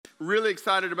really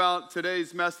excited about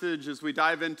today's message as we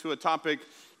dive into a topic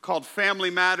called Family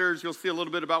Matters. You'll see a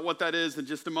little bit about what that is in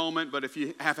just a moment, but if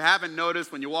you haven't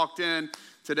noticed when you walked in,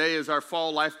 today is our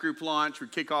fall life group launch. We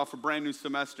kick off a brand new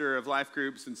semester of life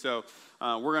groups, and so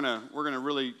we're gonna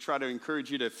really try to encourage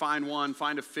you to find one,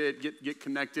 find a fit, get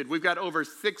connected. We've got over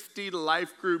 60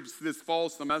 life groups this fall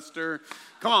semester.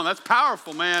 Come on, that's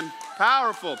powerful, man,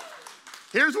 powerful.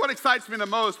 Here's what excites me the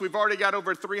most. We've already got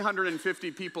over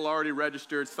 350 people already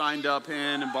registered, signed up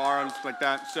in and bar and stuff like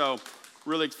that. So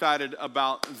really excited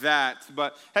about that.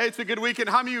 But hey, it's a good weekend.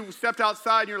 How many of you stepped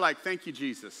outside and you're like, thank you,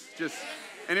 Jesus? Just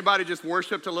anybody just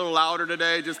worshiped a little louder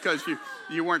today just because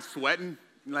you weren't sweating?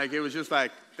 Like it was just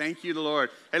like, thank you, the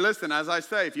Lord. Hey, listen, as I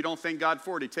say, if you don't thank God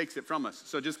for it, he takes it from us.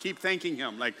 So just keep thanking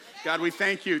him. Like, God, we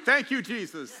thank you. Thank you,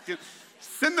 Jesus.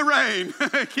 Send the rain.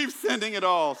 Keep sending it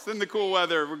all. Send the cool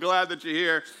weather. We're glad that you're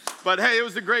here. But hey, it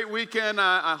was a great weekend.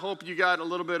 I hope you got a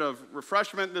little bit of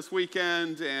refreshment this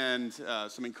weekend and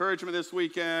some encouragement this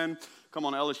weekend. Come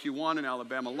on, LSU won and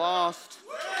Alabama lost.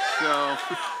 So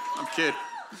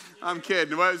I'm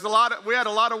kidding. We had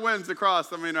a lot of wins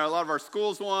across. I mean, a lot of our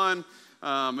schools won.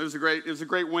 It was a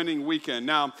great winning weekend.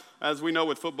 Now, as we know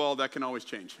with football, that can always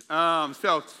change. But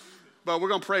we're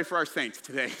gonna pray for our saints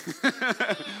today.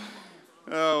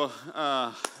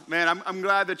 Man, I'm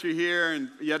glad that you're here, and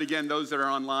yet again, those that are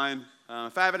online.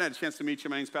 If I haven't had a chance to meet you,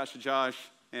 my name's Pastor Josh,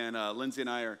 and Lindsay and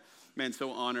I are, man,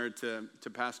 so honored to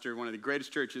pastor one of the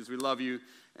greatest churches. We love you,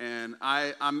 and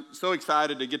I'm so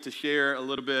excited to get to share a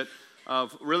little bit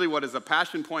of really what is a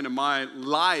passion point of my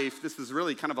life. This is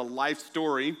really kind of a life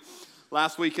story.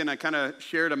 Last weekend, I kind of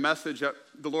shared a message that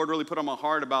the Lord really put on my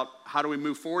heart about how do we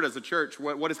move forward as a church.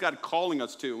 What is God calling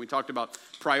us to? We talked about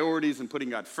priorities and putting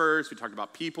God first. We talked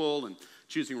about people and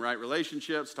choosing right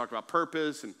relationships. We talked about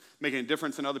purpose and making a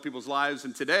difference in other people's lives.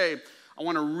 And today, I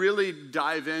want to really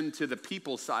dive into the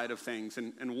people side of things.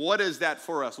 And what is that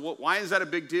for us? Why is that a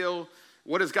big deal?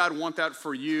 What does God want that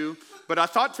for you? But I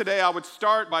thought today I would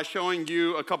start by showing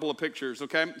you a couple of pictures,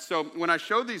 okay? So when I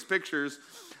show these pictures,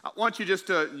 I want you just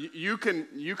to, you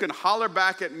can holler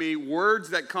back at me words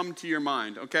that come to your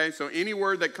mind, okay? So any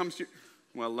word that comes to,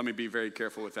 well, let me be very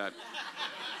careful with that.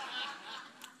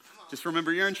 Just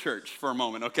remember you're in church for a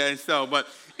moment, okay? So, but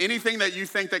anything that you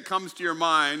think that comes to your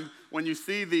mind when you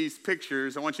see these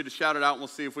pictures, I want you to shout it out and we'll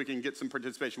see if we can get some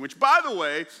participation. Which, by the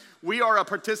way, we are a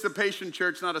participation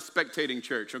church, not a spectating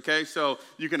church, okay? So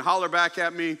you can holler back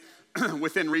at me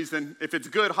within reason. If it's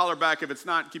good, holler back. If it's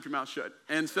not, keep your mouth shut.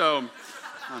 And so,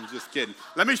 I'm just kidding.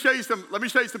 Let me show you some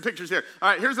pictures here. All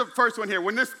right, here's the first one here.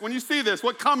 When you see this,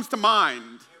 what comes to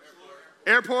mind?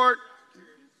 Airport,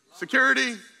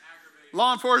 security,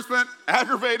 law enforcement,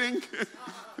 aggravating.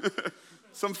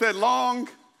 Some said long,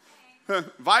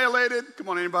 violated. Come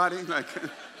on, anybody? Like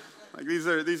these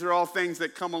are all things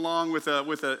that come along with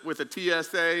a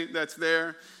TSA that's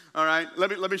there. All right,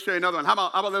 let me show you another one. How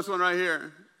about this one right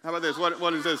here? How about this?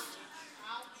 What is this?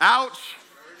 Ouch.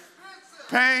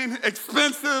 Pain,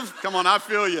 expensive. Come on, I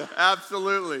feel you.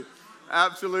 Absolutely. How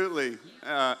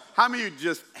many of you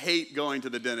just hate going to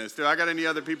the dentist? Do I got any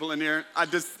other people in here? I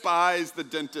despise the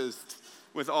dentist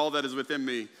with all that is within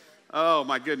me. Oh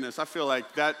my goodness, I feel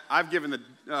like that. I've given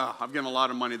a lot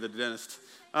of money to the dentist.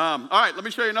 All right, let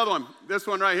me show you another one. This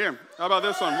one right here. How about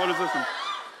this one? What is this one?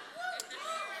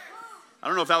 I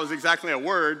don't know if that was exactly a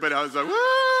word, but I was like,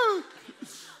 woo!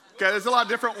 Okay, there's a lot of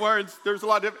different words. There's a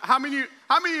lot of different. How many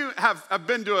of you have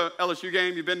been to a LSU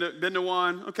game? You've been to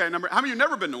one? Okay, how many of you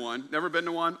never been to one? Never been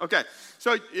to one? Okay,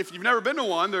 so if you've never been to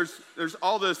one, there's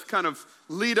all this kind of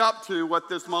lead up to what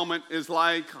this moment is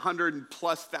like.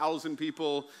 100,000+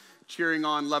 people cheering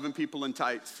on 11 people in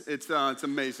tights. It's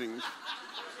amazing.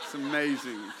 It's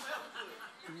amazing.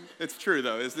 It's true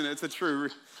though, isn't it? It's a true,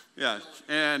 yeah.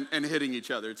 And hitting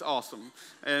each other. It's awesome.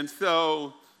 And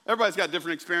so. Everybody's got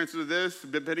different experiences with this,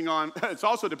 depending on, it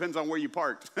also depends on where you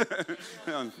parked,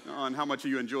 on how much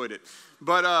you enjoyed it.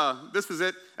 But this is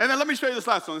it. And then let me show you this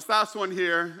last one. This last one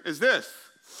here is this.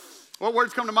 What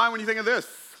words come to mind when you think of this?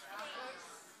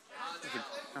 Catholic.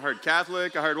 I heard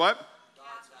Catholic. I heard what?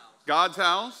 God's house. God's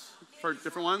house. Heard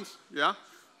different ones? Yeah.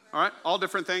 All right. All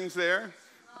different things there.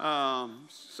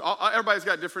 So everybody's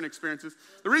got different experiences.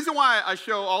 The reason why I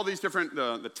show all these different,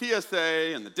 the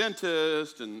TSA and the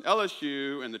dentist and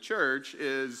LSU and the church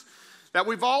is that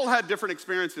we've all had different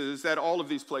experiences at all of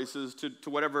these places to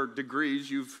whatever degrees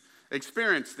you've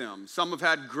experienced them. Some have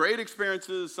had great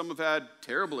experiences. Some have had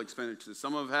terrible experiences.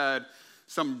 Some have had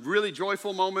some really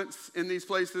joyful moments in these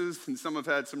places, and some have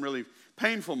had some really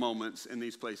painful moments in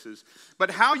these places. But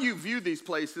how you view these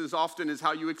places often is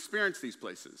how you experience these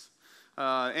places.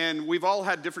 And we've all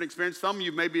had different experiences. Some of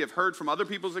you maybe have heard from other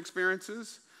people's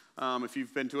experiences. If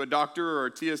you've been to a doctor or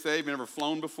a TSA, you've never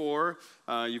flown before,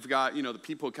 you've got, the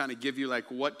people kind of give you like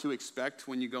what to expect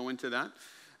when you go into that.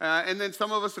 And then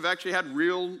some of us have actually had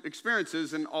real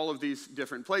experiences in all of these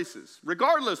different places.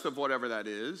 Regardless of whatever that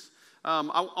is, I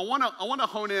want to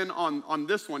hone in on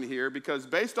this one here, because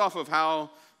based off of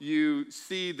how you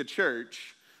see the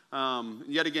church,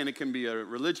 yet again, it can be a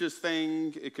religious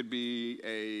thing, it could be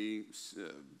a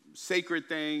sacred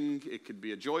thing, it could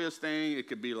be a joyous thing, it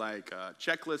could be like a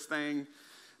checklist thing.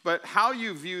 But how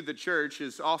you view the church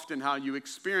is often how you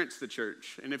experience the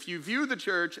church. And if you view the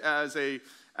church as a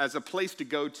place to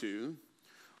go to,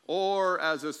 or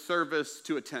as a service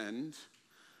to attend,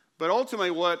 but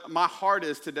ultimately what my heart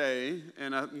is today,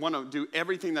 and I want to do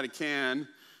everything that I can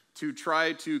to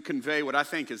try to convey what I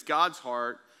think is God's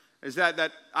heart, is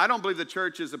that I don't believe the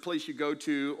church is a place you go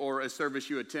to or a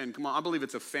service you attend. Come on, I believe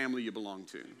it's a family you belong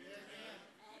to.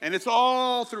 And it's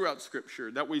all throughout Scripture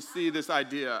that we see this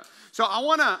idea. So I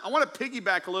want to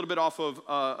piggyback a little bit off of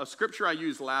a scripture I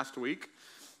used last week.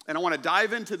 And I want to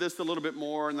dive into this a little bit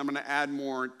more, and I'm going to add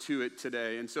more to it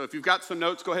today. And so if you've got some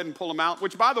notes, go ahead and pull them out,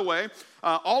 which, by the way,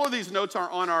 all of these notes are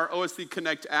on our OSC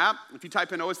Connect app. If you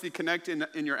type in OSC Connect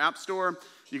in your app store,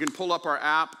 you can pull up our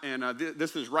app, and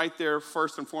this is right there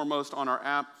first and foremost on our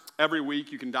app. Every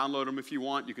week, you can download them if you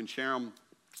want. You can share them.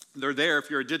 They're there. If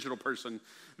you're a digital person,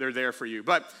 they're there for you.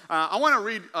 But I want to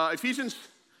read Ephesians,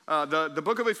 the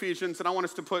book of Ephesians, and I want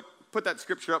us to put that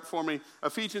scripture up for me.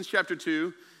 Ephesians chapter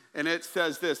 2. And it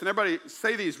says this, and everybody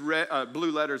say these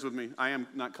blue letters with me. I am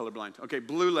not colorblind. Okay,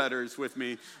 blue letters with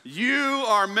me. You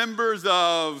are members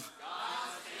of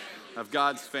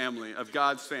God's family.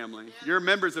 You're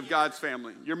members of God's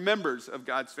family. You're members of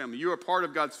God's family. You are part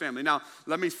of God's family. Now,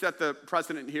 let me set the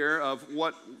precedent here of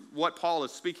what Paul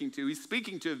is speaking to. He's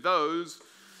speaking to those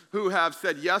who have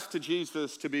said yes to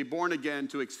Jesus, to be born again,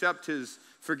 to accept his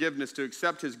forgiveness, to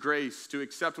accept his grace, to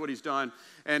accept what he's done.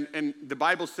 And the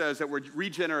Bible says that we're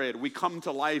regenerated. We come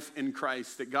to life in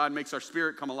Christ, that God makes our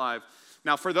spirit come alive.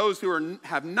 Now, for those who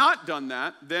have not done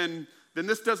that, then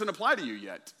this doesn't apply to you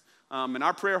yet. And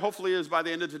our prayer hopefully is by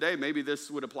the end of today, maybe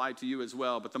this would apply to you as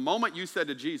well. But the moment you said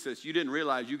to Jesus, you didn't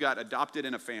realize you got adopted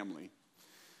in a family.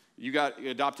 You got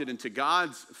adopted into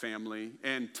God's family,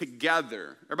 and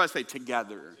together, everybody say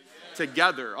together.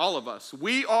 Together, all of us.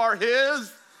 We're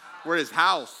his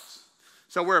house.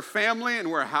 So we're a family and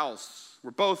we're a house.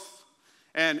 We're both.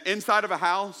 And inside of a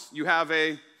house, you have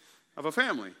a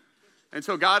family. And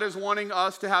so God is wanting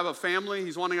us to have a family.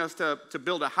 He's wanting us to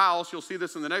build a house. You'll see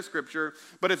this in the next scripture.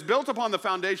 But it's built upon the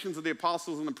foundations of the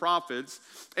apostles and the prophets.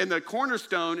 And the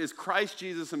cornerstone is Christ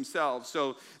Jesus himself.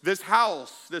 So this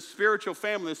house, this spiritual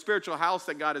family, this spiritual house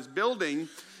that God is building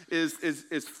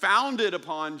is founded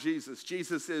upon Jesus.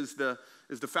 Jesus is the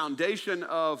foundation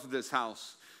of this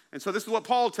house. And so this is what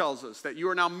Paul tells us, that you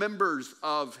are now members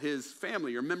of his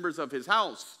family. You're members of his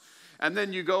house. And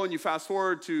then you go and you fast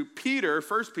forward to Peter,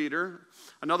 1 Peter,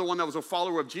 another one that was a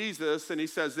follower of Jesus, and he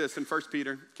says this in 1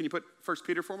 Peter. Can you put 1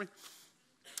 Peter for me?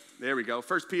 There we go.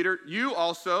 1 Peter, you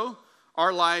also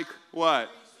are like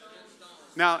what?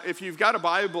 Now, if you've got a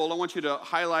Bible, I want you to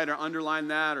highlight or underline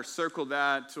that or circle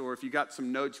that, or if you got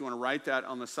some notes, you want to write that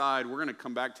on the side. We're going to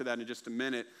come back to that in just a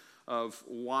minute of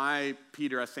why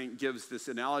Peter, I think, gives this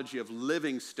analogy of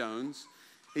living stones.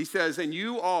 He says, and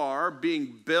you are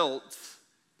being built,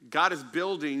 God is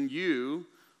building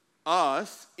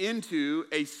us, into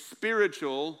a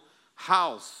spiritual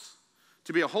house,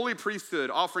 to be a holy priesthood,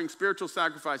 offering spiritual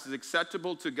sacrifices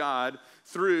acceptable to God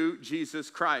through Jesus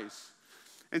Christ.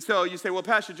 And so you say, well,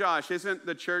 Pastor Josh, isn't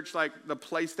the church like the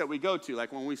place that we go to?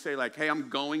 Like when we say like, hey, I'm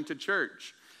going to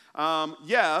church.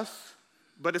 Yes,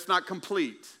 but it's not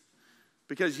complete.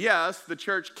 Because yes, the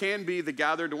church can be the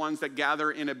gathered ones that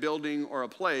gather in a building or a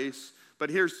place. But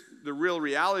here's the real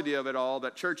reality of it all,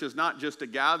 that church is not just a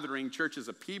gathering, church is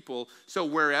a people. So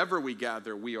wherever we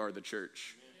gather, we are the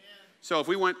church. So if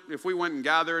we went and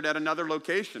gathered at another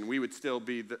location, we would still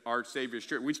be our Savior's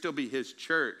church. We'd still be his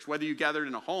church. Whether you gathered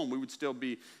in a home, we would still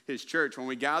be his church. When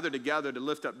we gather together to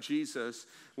lift up Jesus,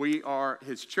 we are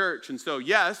his church. And so,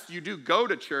 yes, you do go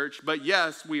to church, but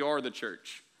yes, we are the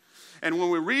church. And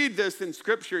when we read this in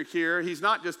Scripture here, he's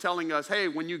not just telling us, hey,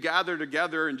 when you gather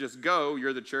together and just go,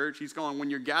 you're the church. He's going,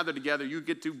 when you're gathered together, you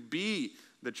get to be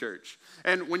the church.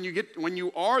 And when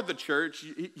you are the church,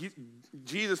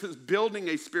 Jesus is building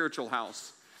a spiritual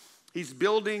house. He's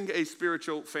building a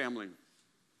spiritual family.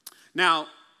 Now,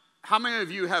 how many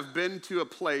of you have been to a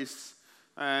place,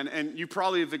 and you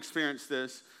probably have experienced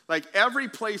this, like every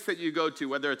place that you go to,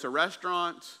 whether it's a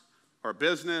restaurant or a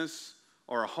business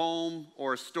or a home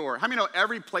or a store, how many know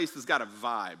every place has got a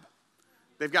vibe?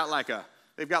 They've got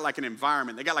they've got like an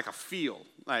environment. They got like a feel.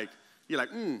 Like, you're like,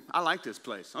 I like this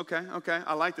place. Okay,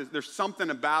 I like this. There's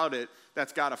something about it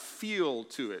that's got a feel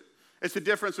to it. It's the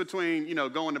difference between,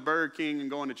 going to Burger King and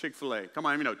going to Chick-fil-A. Come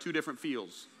on, two different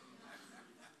feels.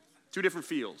 Two different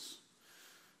feels.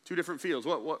 Two different feels.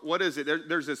 What is it?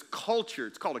 There's this culture.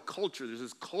 It's called a culture. There's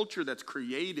this culture that's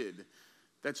created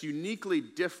that's uniquely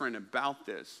different about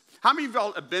this. How many of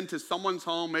y'all have been to someone's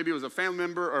home? Maybe it was a family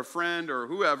member or a friend or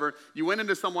whoever. You went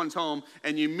into someone's home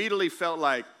and you immediately felt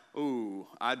like, ooh,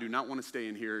 I do not want to stay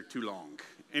in here too long.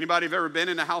 Anybody have ever been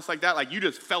in a house like that? Like, you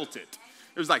just felt it.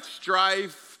 It was like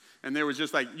strife, and there was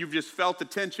just like, you've just felt the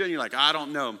tension. You're like, I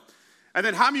don't know. And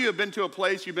then how many of you have been to a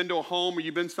place, you've been to a home, or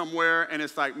you've been somewhere, and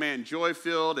it's like, man,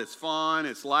 joy-filled, it's fun,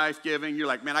 it's life-giving. You're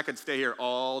like, man, I could stay here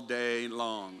all day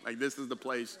long. Like, this is the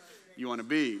place you want to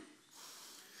be.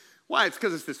 Why? It's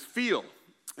because it's this feel.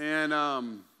 And,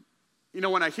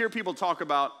 when I hear people talk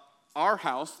about our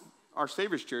house, our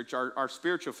Savior's Church, our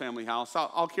spiritual family house,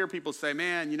 I'll hear people say,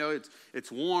 man,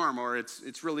 it's warm, or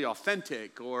it's really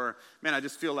authentic, or, man, I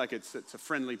just feel like it's a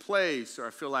friendly place, or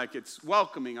I feel like it's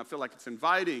welcoming, I feel like it's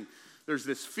inviting. There's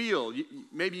this feel.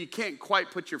 Maybe you can't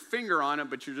quite put your finger on it,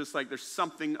 but you're just like, there's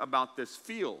something about this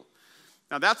feel.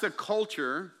 Now, that's a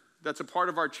culture that's a part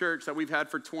of our church that we've had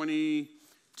for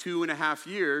 22 and a half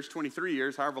years, 23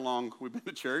 years, however long we've been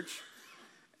to church.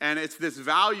 And it's this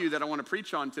value that I want to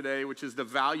preach on today, which is the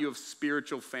value of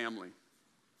spiritual family.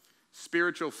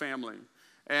 Spiritual family.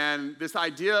 And this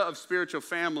idea of spiritual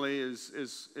family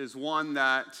is one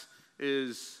that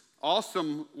is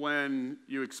awesome when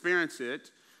you experience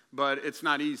it, but it's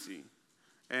not easy.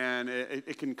 And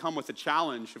it can come with a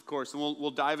challenge, of course, and we'll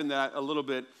dive into that a little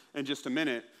bit in just a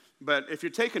minute. But if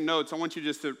you're taking notes, I want you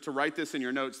just to write this in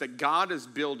your notes, that God is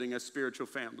building a spiritual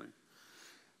family.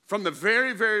 From the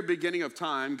very, very beginning of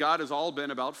time, God has all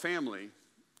been about family.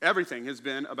 Everything has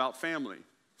been about family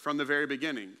from the very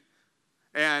beginning.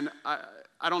 And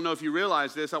I don't know if you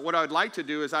realize this. What I'd like to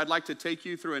do is I'd like to take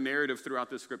you through a narrative throughout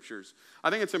the scriptures. I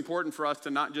think it's important for us to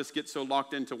not just get so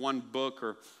locked into one book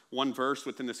or one verse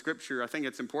within the scripture. I think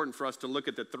it's important for us to look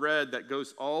at the thread that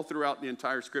goes all throughout the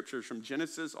entire scriptures, from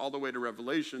Genesis all the way to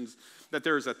Revelations, that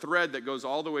there is a thread that goes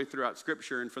all the way throughout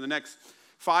scripture. And for the next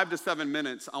 5 to 7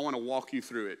 minutes, I want to walk you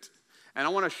through it. And I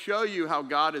want to show you how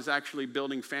God is actually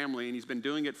building family, and he's been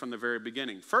doing it from the very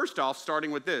beginning. First off,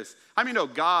 starting with this. How many know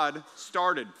God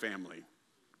started family?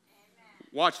 Amen.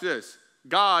 Watch this.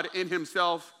 God in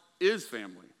himself is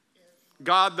family.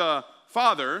 God the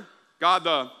Father, God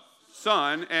the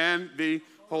Son, and the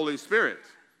Holy Spirit.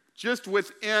 Just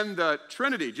within the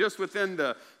Trinity, just within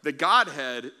the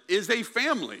Godhead is a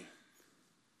family.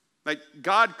 Like,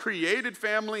 God created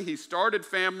family, he started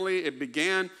family, it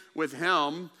began with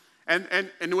him.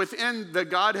 And within the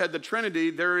Godhead, the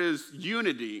Trinity, there is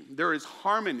unity, there is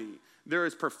harmony, there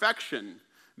is perfection,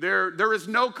 there is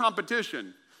no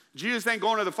competition. Jesus ain't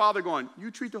going to the Father going,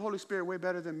 you treat the Holy Spirit way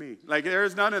better than me. Like, there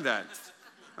is none of that.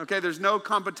 Okay, there's no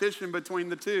competition between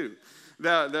the two.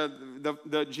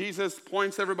 The Jesus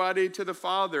points everybody to the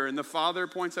Father, and the Father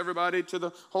points everybody to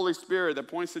the Holy Spirit that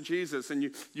points to Jesus, and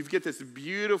you get this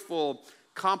beautiful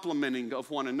complementing of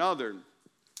one another.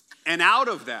 And out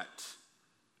of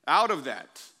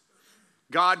that,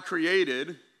 God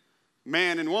created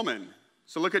man and woman.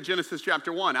 So look at Genesis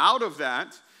chapter 1. Out of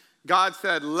that, God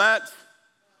said, let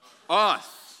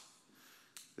us.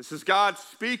 This is God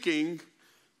speaking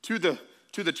to the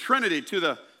Trinity, to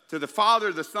the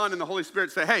Father, the Son, and the Holy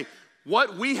Spirit. Say, hey,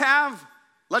 what we have,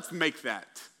 let's make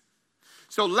that.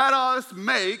 So let us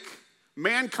make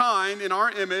mankind in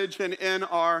our image and in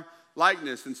our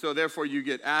likeness. And so therefore you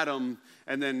get Adam,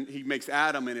 and then he makes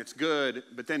Adam and it's good,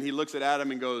 but then he looks at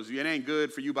Adam and goes, it ain't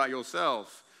good for you by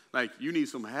yourself. Like, you need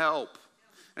some help.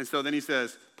 And so then he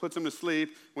says, puts him to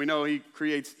sleep. We know he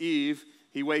creates Eve.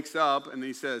 He wakes up and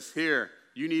he says, here,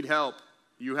 you need help.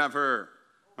 You have her.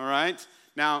 All right?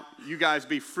 Now, you guys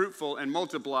be fruitful and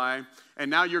multiply, and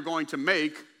now you're going to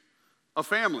make a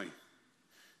family.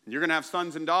 And you're going to have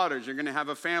sons and daughters. You're going to have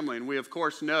a family. And we, of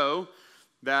course, know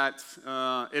that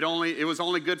it was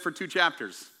only good for 2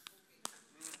 chapters.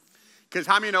 Because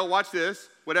how many know, watch this,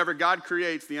 whatever God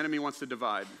creates, the enemy wants to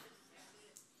divide.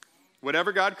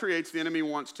 Whatever God creates, the enemy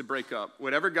wants to break up.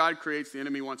 Whatever God creates, the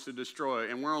enemy wants to destroy.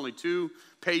 And we're only 2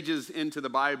 pages into the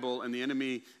Bible, and the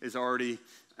enemy is already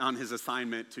on his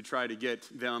assignment to try to get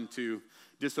them to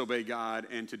disobey God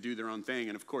and to do their own thing.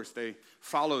 And of course, they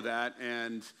follow that,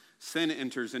 and sin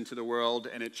enters into the world,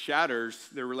 and it shatters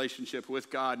their relationship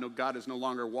with God. No, God is no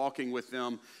longer walking with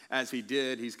them as he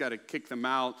did. He's got to kick them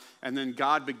out. And then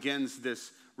God begins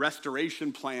this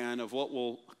restoration plan of what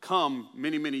will come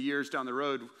many, many years down the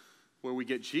road where we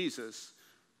get Jesus.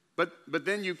 But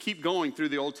then you keep going through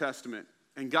the Old Testament,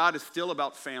 and God is still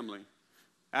about family.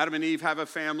 Adam and Eve have a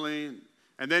family,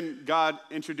 and then God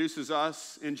introduces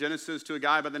us in Genesis to a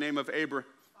guy by the name of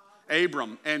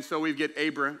Abram. And so we get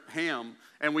Abraham.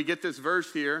 And we get this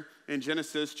verse here in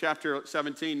Genesis chapter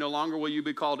 17. No longer will you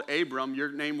be called Abram,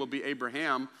 your name will be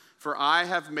Abraham, for I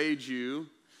have made you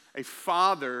a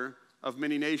father of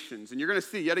many nations. And you're going to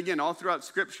see yet again all throughout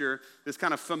Scripture this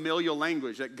kind of familial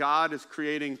language that God is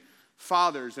creating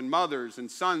fathers and mothers and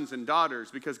sons and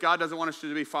daughters, because God doesn't want us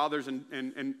to be fathers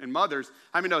and mothers.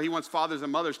 How many know he wants fathers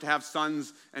and mothers to have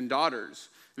sons and daughters?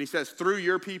 And he says, through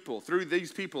your people, through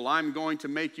these people, I'm going to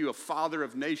make you a father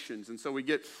of nations. And so we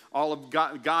get all of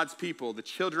God's people, the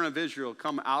children of Israel,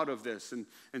 come out of this.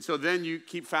 And so then you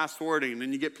keep fast forwarding, and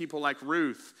then you get people like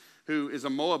Ruth, who is a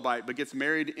Moabite, but gets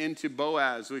married into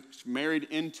Boaz, which married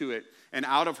into it. And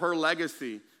out of her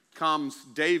legacy comes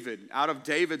David. Out of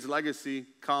David's legacy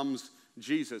comes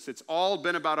Jesus. It's all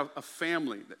been about a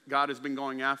family that God has been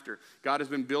going after. God has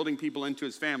been building people into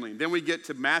his family. Then we get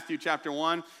to Matthew chapter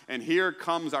 1, and here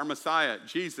comes our Messiah,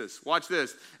 Jesus. Watch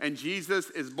this. And Jesus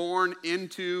is born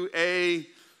into a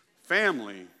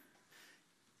family.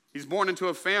 He's born into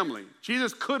a family.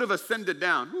 Jesus could have ascended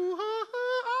down. I'm here.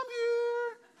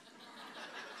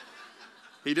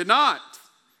 He did not.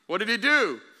 What did he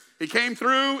do? He came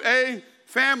through a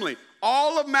family.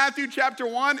 All of Matthew chapter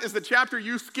 1 is the chapter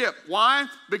you skip. Why?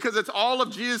 Because it's all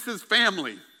of Jesus'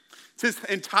 family. It's his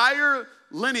entire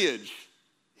lineage.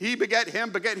 He beget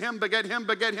him, beget him, beget him,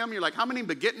 beget him. You're like, how many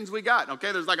begettings we got?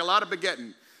 Okay, there's like a lot of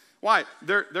begetting. Why?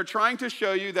 They're trying to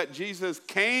show you that Jesus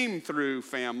came through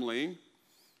family,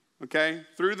 okay,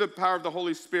 through the power of the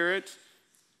Holy Spirit.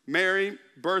 Mary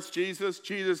births Jesus.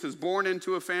 Jesus is born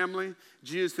into a family.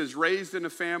 Jesus is raised in a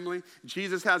family.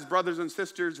 Jesus has brothers and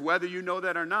sisters, whether you know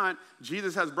that or not.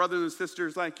 Jesus has brothers and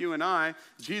sisters like you and I.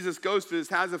 Jesus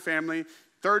has a family.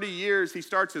 30 years he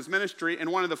starts his ministry,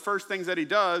 and one of the first things that he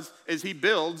does is he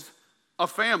builds a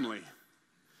family.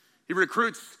 He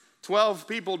recruits 12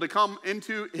 people to come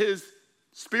into his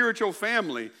spiritual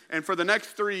family, and for the next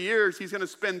 3 years, he's going to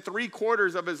spend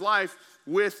 3/4 of his life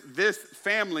with this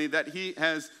family that he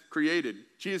has created.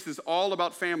 Jesus is all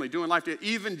about family, doing life together.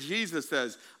 Even Jesus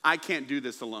says, I can't do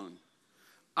this alone.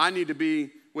 I need to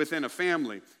be within a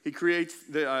family.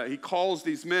 He calls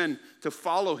these men to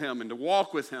follow him and to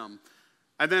walk with him.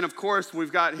 And then, of course,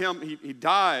 we've got him. He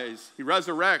dies, he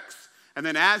resurrects. And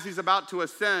then as he's about to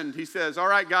ascend, he says, all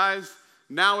right, guys,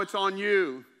 now it's on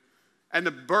you. And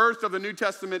the birth of the New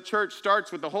Testament church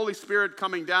starts with the Holy Spirit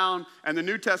coming down, and the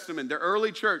New Testament, the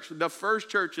early church, the first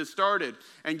church is started.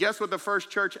 And guess what the first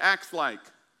church acts like?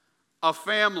 A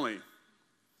family.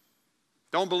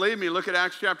 Don't believe me? Look at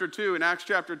Acts chapter 2. In Acts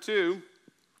chapter 2,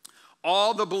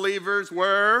 all the believers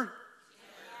were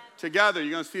together.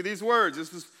 You're going to see these words.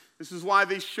 This is why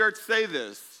these shirts say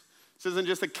this. This isn't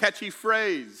just a catchy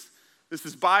phrase. This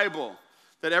is Bible.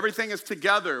 That everything is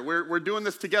together. We're doing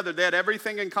this together. They had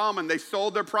everything in common. They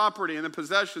sold their property and their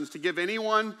possessions to give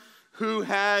anyone who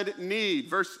had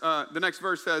need. The next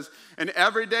verse says, and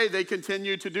every day they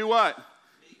continued to do what?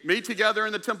 Meet together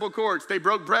in the temple courts. They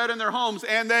broke bread in their homes,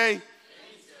 and they...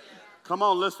 Come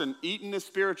on, listen. Eating is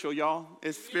spiritual, y'all.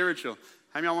 It's spiritual.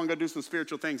 How many of y'all want to go do some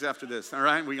spiritual things after this? All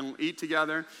right, we're going to eat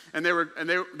together. And they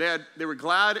were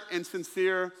glad and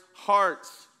sincere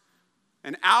hearts.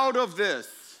 And out of this,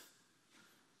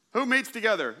 who meets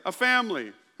together? A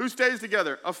family. Who stays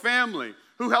together? A family.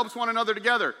 Who helps one another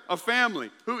together? A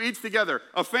family. Who eats together?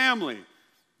 A family.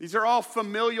 These are all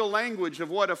familial language of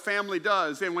what a family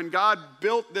does. And when God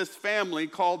built this family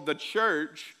called the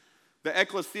church, the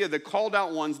ecclesia, the called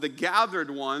out ones, the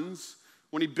gathered ones,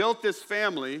 when he built this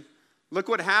family, look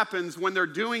what happens when they're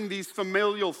doing these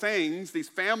familial things, these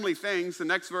family things. The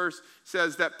next verse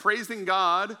says that praising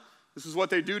God, this is what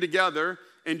they do together,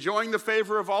 enjoying the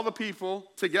favor of all the people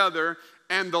together,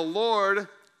 and the Lord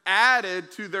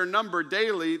added to their number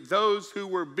daily those who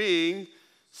were being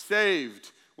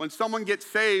saved. When someone gets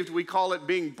saved, we call it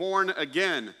being born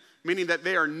again, meaning that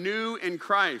they are new in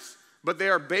Christ, but they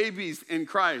are babies in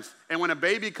Christ. And when a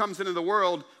baby comes into the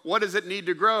world, what does it need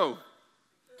to grow?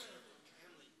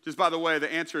 Just by the way,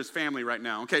 the answer is family right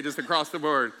now, okay, just across the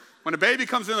board. When a baby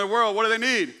comes into the world, what do they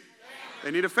need? Family.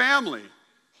 They need a family.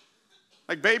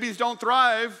 Like babies don't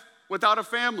thrive without a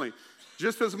family.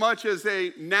 Just as much as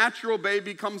a natural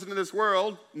baby comes into this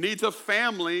world, needs a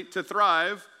family to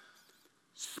thrive,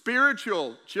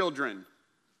 spiritual children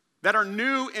that are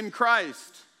new in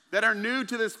Christ, that are new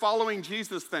to this following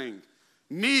Jesus thing,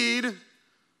 need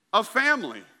a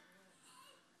family.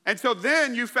 And so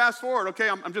then you fast forward, okay,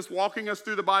 I'm just walking us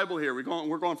through the Bible here. We're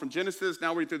going from Genesis,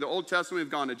 now we're through the Old Testament,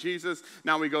 we've gone to Jesus,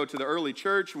 now we go to the early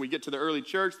church, and we get to the early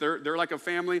church, they're like a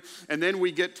family, and then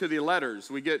we get to the letters.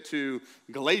 We get to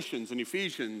Galatians and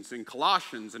Ephesians and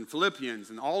Colossians and Philippians,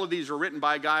 and all of these are written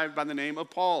by a guy by the name of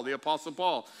Paul, the Apostle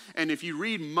Paul. And if you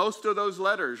read most of those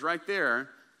letters right there,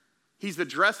 he's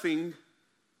addressing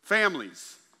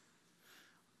families,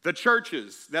 the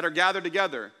churches that are gathered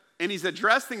together, and he's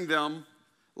addressing them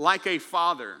like a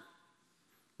father.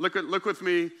 Look with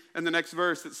me in the next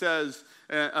verse. It says,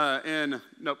 there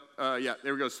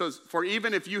we go. So, for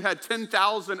even if you had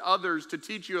 10,000 others to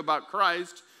teach you about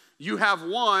Christ, you have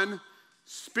one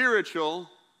spiritual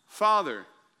father.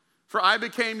 For I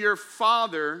became your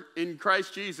father in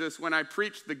Christ Jesus when I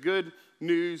preached the good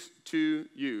news to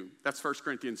you. That's 1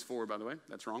 Corinthians 4, by the way.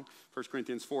 That's wrong. 1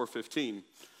 Corinthians 4:15.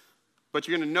 But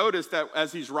you're going to notice that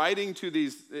as he's writing to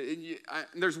these,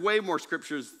 there's way more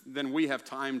scriptures than we have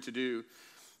time to do.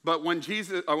 But when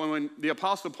the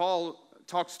Apostle Paul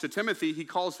talks to Timothy, he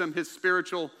calls him his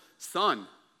spiritual son.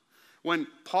 When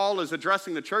Paul is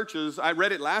addressing the churches, I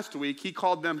read it last week, he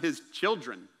called them his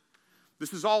children.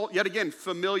 This is all, yet again,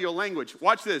 familial language.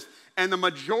 Watch this. And the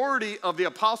majority of the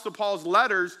Apostle Paul's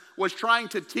letters was trying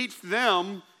to teach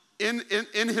them, in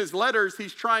his letters,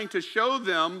 he's trying to show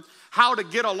them how to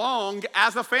get along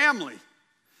as a family.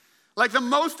 Like the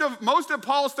most of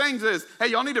Paul's things is, hey,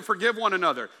 y'all need to forgive one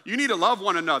another. You need to love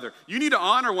one another. You need to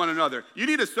honor one another. You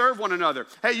need to serve one another.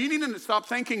 Hey, you need to stop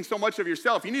thinking so much of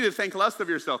yourself. You need to think less of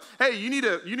yourself. Hey, you need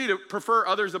to prefer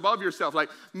others above yourself. Like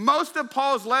most of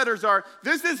Paul's letters are,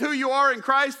 this is who you are in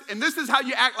Christ, and this is how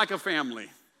you act like a family.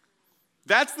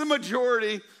 That's the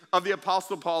majority of the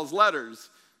Apostle Paul's letters.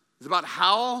 It's about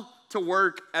how to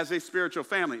work as a spiritual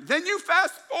family. Then you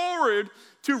fast forward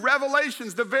to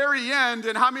Revelations, the very end,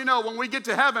 and how many know when we get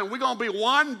to heaven, we're going to be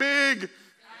one big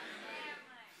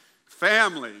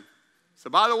family. So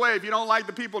by the way, if you don't like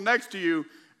the people next to you,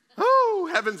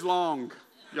 heaven's long,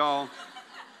 y'all.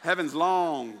 Heaven's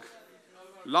long.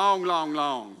 Long, long,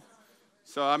 long.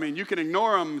 So, I mean, you can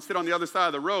ignore them and sit on the other side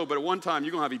of the road, but at one time,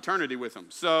 you're going to have eternity with them.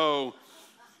 So,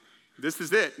 this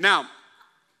is it. Now,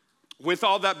 with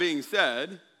all that being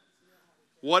said,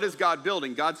 what is God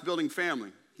building? God's building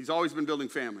family. He's always been building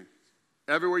family.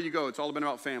 Everywhere you go, it's all been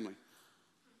about family.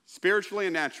 Spiritually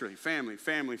and naturally, family,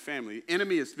 family, family. The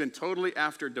enemy has been totally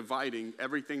after dividing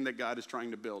everything that God is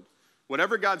trying to build.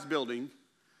 Whatever God's building,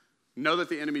 know that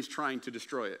the enemy's trying to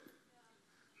destroy it.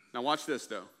 Now watch this,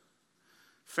 though.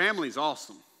 Family's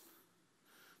awesome,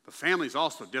 but family's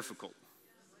also difficult.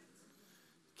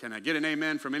 Can I get an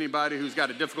amen from anybody who's got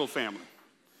a difficult family?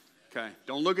 Okay,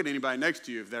 don't look at anybody next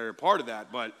to you if they're a part of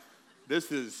that, but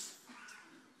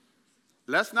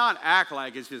let's not act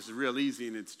like it's just real easy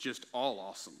and it's just all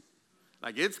awesome.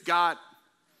 Like it's got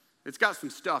some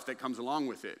stuff that comes along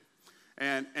with it.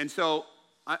 And so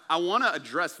I want to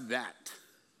address that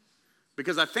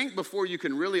because I think before you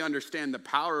can really understand the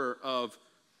power of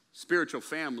spiritual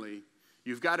family,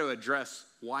 you've got to address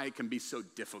why it can be so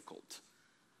difficult.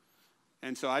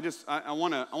 And so I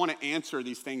want to answer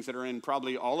these things that are in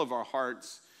probably all of our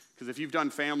hearts, because if you've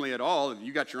done family at all, if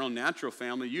you got your own natural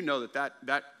family, you know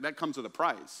that comes with a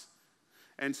price.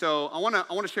 And so I want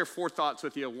to share 4 thoughts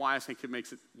with you of why I think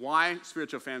why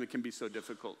spiritual family can be so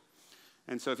difficult.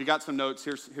 And so if you got some notes,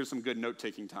 here's some good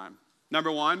note-taking time.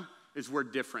 Number 1 is we're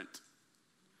different.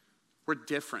 We're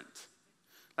different.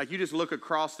 Like you just look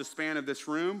across the span of this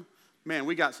room, man,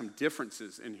 we got some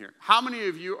differences in here. How many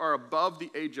of you are above the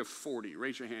age of 40?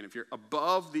 Raise your hand if you're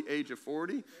above the age of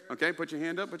 40. Okay, put your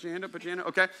hand up, put your hand up, put your hand up.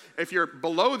 Okay, if you're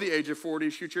below the age of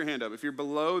 40, shoot your hand up. If you're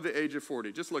below the age of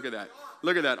 40, just look at that.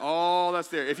 Look at that, all that's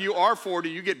there. If you are 40,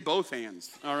 you get both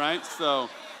hands, all right? So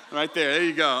right there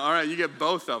you go. All right, you get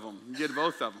both of them. You get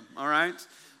both of them, all right?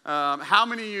 How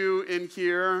many of you in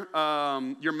here,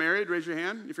 you're married? Raise your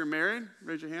hand. If you're married,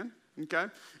 raise your hand. Okay.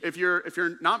 If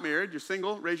you're not married, you're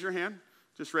single, raise your hand.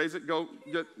 Just raise it. Go.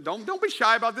 Don't be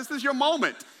shy about this. This is your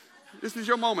moment. This is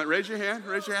your moment. Raise your hand,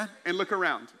 and look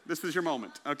around. This is your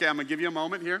moment. Okay, I'm gonna give you a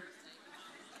moment here.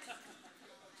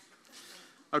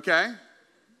 Okay.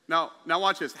 Now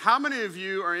watch this. How many of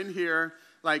you are in here,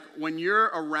 like when you're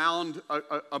around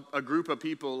a group of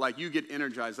people, like you get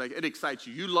energized, like it excites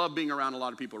you. You love being around a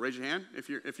lot of people. Raise your hand if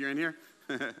you're in here.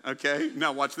 Okay,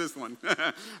 now watch this one.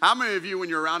 How many of you, when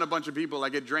you're around a bunch of people,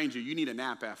 like it drains you, you need a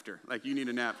nap after? Like you need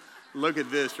a nap. Look at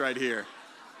this right here.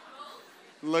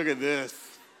 Look at this.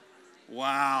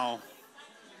 Wow.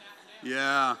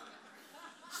 Yeah.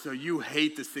 So you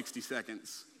hate the 60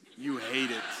 seconds. You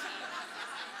hate it.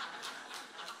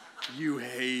 You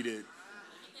hate it.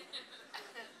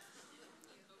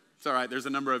 It's all right. There's a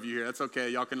number of you here. That's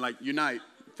okay. Y'all can like unite,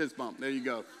 fist bump. There you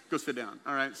go. Go sit down.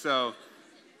 All right. So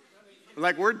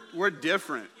like we're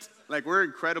different. Like we're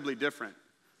incredibly different.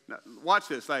 Now, watch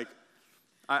this. Like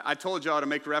I told y'all to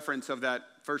make reference of that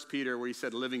 1 Peter where he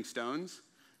said living stones.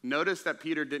 Notice that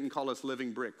Peter didn't call us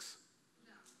living bricks.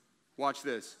 Watch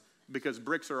this. Because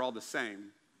bricks are all the same.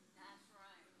 That's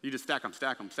right. You just stack them,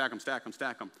 stack them, stack them, stack them,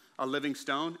 stack them. A living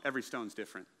stone, every stone's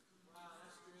different. Wow,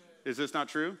 that's good. Is this not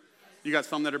true? You got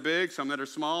some that are big, some that are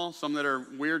small, some that are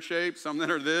weird shaped, some that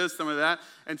are this, some of that.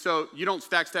 And so you don't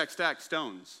stack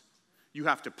stones. You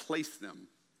have to place them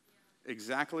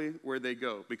exactly where they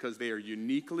go because they are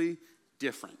uniquely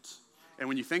different. And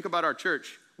when you think about our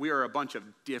church, we are a bunch of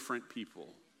different people.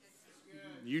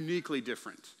 Uniquely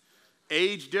different.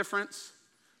 Age difference,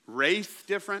 race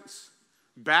difference,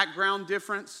 background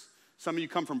difference. Some of you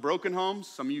come from broken homes.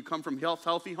 Some of you come from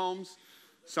healthy homes.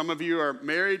 Some of you are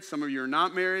married. Some of you are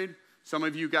not married. Some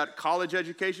of you got college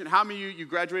education. How many of you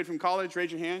graduated from college?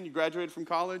 Raise your hand. You graduated from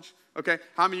college? Okay.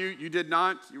 How many of you did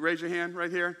not? You raise your hand right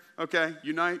here. Okay.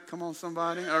 Unite. Come on,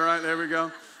 somebody. All right. There we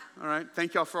go. All right.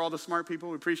 Thank y'all for all the smart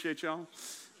people. We appreciate y'all.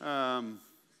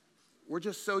 We're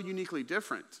just so uniquely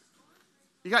different.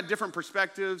 You got different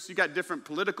perspectives. You got different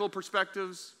political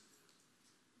perspectives.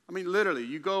 I mean, literally,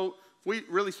 if we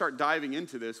really start diving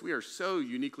into this, we are so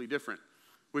uniquely different.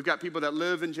 We've got people that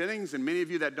live in Jennings and many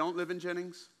of you that don't live in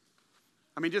Jennings.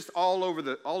 I mean, just all over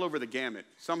the gamut.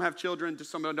 Some have children,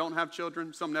 some don't have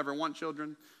children. Some never want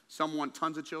children. Some want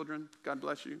tons of children. God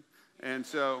bless you. And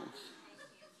so,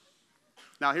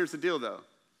 now here's the deal, though.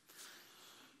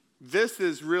 This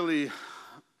is really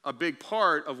a big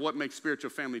part of what makes spiritual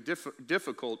family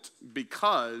difficult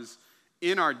because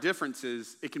in our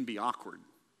differences, it can be awkward.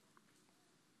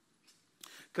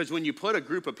 Because when you put a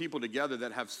group of people together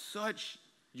that have such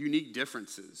unique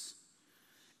differences,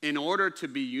 in order to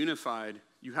be unified,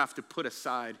 you have to put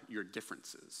aside your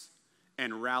differences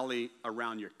and rally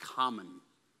around your common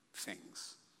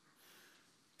things.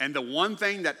 And the one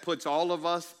thing that puts all of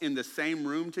us in the same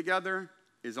room together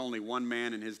is only one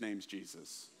man, and his name's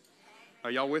Jesus. Are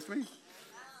y'all with me?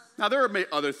 Now, there are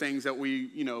other things that we,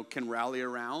 can rally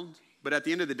around, but at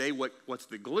the end of the day, what's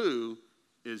the glue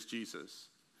is Jesus.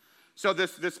 So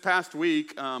this past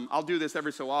week, I'll do this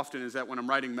every so often, is that when I'm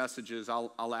writing messages,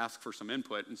 I'll ask for some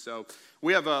input. And so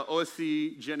we have a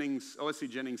OSC Jennings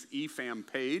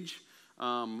eFam page,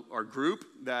 or group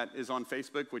that is on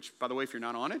Facebook, which, by the way, if you're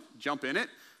not on it, jump in it.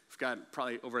 We've got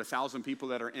probably over 1,000 people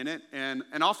that are in it. And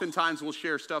oftentimes we'll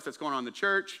share stuff that's going on in the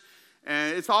church.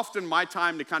 And it's often my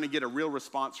time to kind of get a real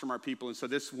response from our people. And so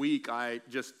this week, I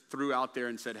just threw out there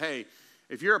and said, hey,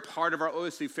 if you're a part of our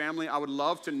OSC family, I would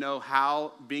love to know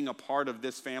how being a part of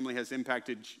this family has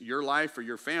impacted your life or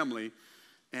your family.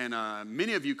 And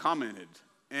many of you commented.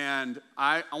 And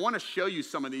I want to show you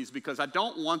some of these because I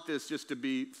don't want this just to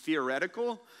be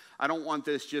theoretical. I don't want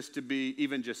this just to be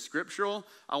even just scriptural.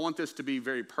 I want this to be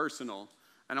very personal.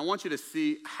 And I want you to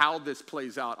see how this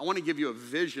plays out. I want to give you a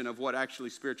vision of what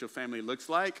actually spiritual family looks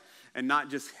like, and not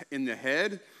just in the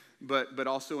head, but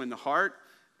also in the heart.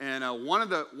 And one of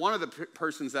the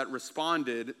persons that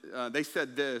responded, they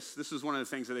said this. This is one of the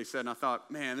things that they said, and I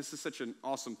thought, man, this is such an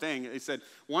awesome thing. They said,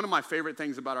 one of my favorite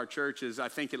things about our church is I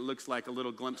think it looks like a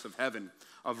little glimpse of heaven,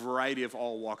 a variety of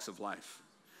all walks of life.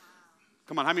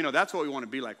 Come on, how many know that's what we want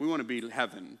to be like? We want to be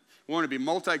heaven. We want to be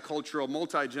multicultural,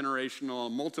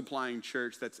 multi-generational, multiplying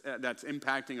church that's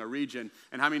impacting a region.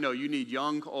 And how many know you need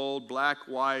young, old, black,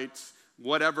 white,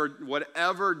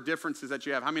 whatever differences that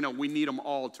you have? How many know we need them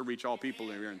all to reach all people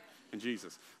here in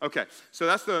Jesus? Okay, so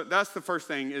that's the first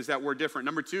thing, is that we're different.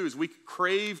 Number two is we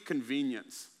crave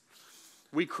convenience.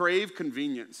 We crave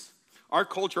convenience. Our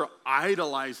culture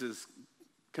idolizes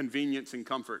convenience and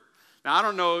comfort. Now, I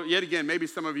don't know, yet again, maybe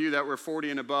some of you that were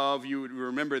 40 and above, you would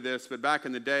remember this, but back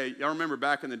in the day, y'all remember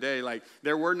back in the day, like,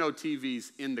 there were no TVs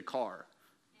in the car.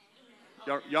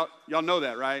 Y'all know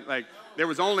that, right? Like, there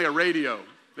was only a radio.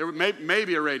 There was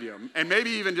maybe a radio, and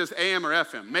maybe even just AM or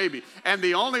FM, maybe. And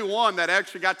the only one that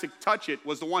actually got to touch it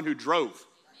was the one who drove.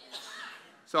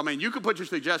 So, I mean, you could put your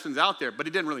suggestions out there, but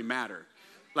it didn't really matter.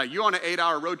 Like, you're on an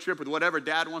 8-hour road trip with whatever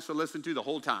dad wants to listen to the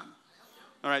whole time.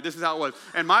 All right, this is how it was.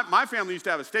 And my family used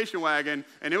to have a station wagon,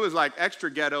 and it was like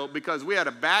extra ghetto because we had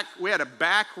a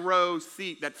back row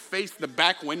seat that faced the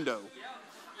back window.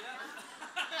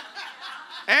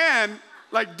 And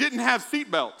like didn't have seat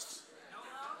belts.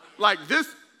 Like this,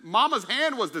 mama's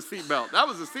hand was the seat belt. That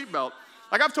was the seat belt.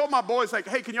 Like I've told my boys, like,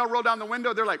 hey, can y'all roll down the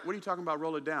window? They're like, what are you talking about,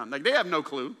 roll it down? Like they have no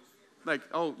clue. Like,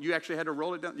 oh, you actually had to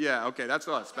roll it down? Yeah, okay, that's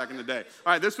us back in the day.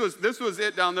 All right, this was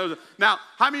it down those. Now,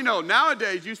 how many know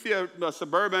nowadays you see a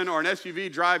Suburban or an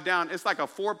SUV drive down, it's like a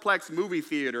fourplex movie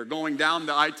theater going down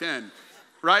the I-10,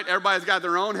 right? Everybody's got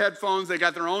their own headphones, they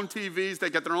got their own TVs, they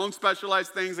got their own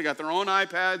specialized things, they got their own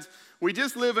iPads. We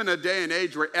just live in a day and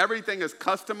age where everything is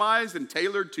customized and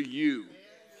tailored to you,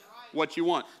 what you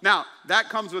want. Now, that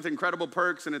comes with incredible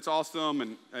perks, and it's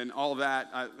awesome and all of that.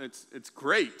 It's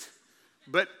great.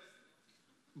 But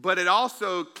it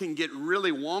also can get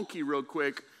really wonky real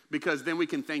quick because then we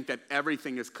can think that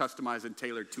everything is customized and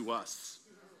tailored to us.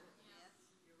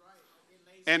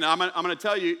 And I'm going to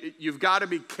tell you, you've got to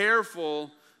be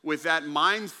careful with that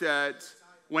mindset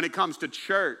when it comes to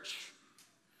church.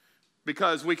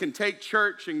 Because we can take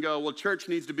church and go, well, church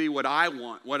needs to be what I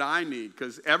want, what I need,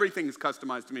 because everything is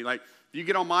customized to me. Like, if you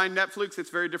get on my Netflix, it's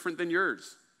very different than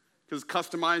yours, because it's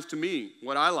customized to me,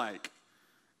 what I like.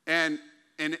 And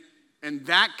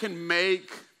that can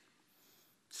make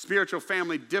spiritual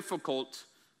family difficult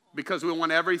because we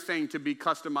want everything to be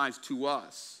customized to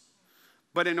us.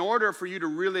 But in order for you to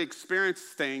really experience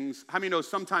things, how many know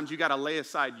sometimes you got to lay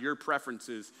aside your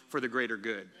preferences for the greater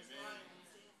good?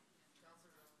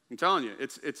 I'm telling you,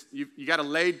 you got to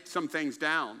lay some things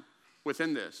down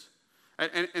within this.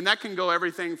 And that can go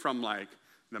everything from like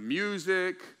the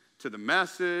music to the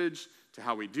message to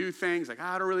how we do things. Like,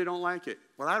 I really don't like it.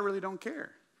 Well, I really don't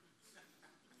care.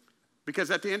 Because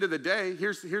at the end of the day,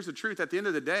 here's the truth. At the end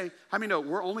of the day, how many know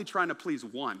we're only trying to please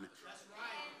one?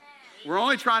 We're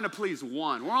only trying to please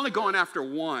one. We're only going after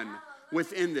one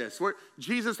within this.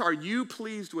 Jesus, are you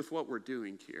pleased with what we're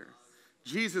doing here?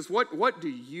 Jesus, what do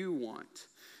you want?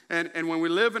 And when we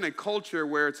live in a culture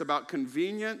where it's about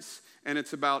convenience and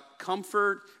it's about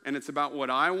comfort and it's about what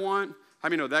I want, how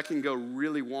many know that can go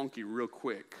really wonky real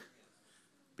quick?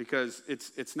 Because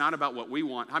it's not about what we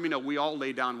want. How many know we all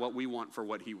lay down what we want for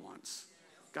what he wants?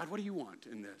 God, what do you want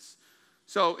in this?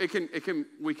 So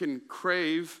we can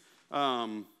crave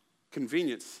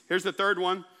convenience. Here's the third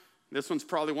one. This one's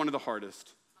probably one of the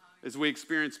hardest, is we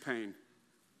experience pain.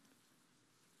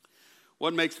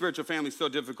 What makes spiritual family so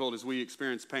difficult is we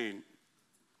experience pain.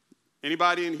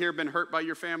 Anybody in here been hurt by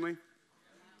your family?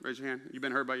 Raise your hand. You've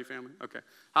been hurt by your family? Okay.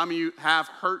 How many of you have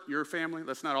hurt your family?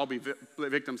 Let's not all be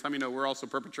victims. How many know we're also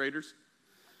perpetrators?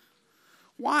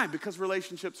 Why? Because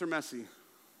relationships are messy.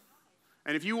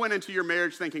 And if you went into your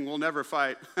marriage thinking, we'll never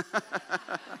fight.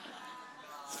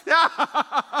 Yeah.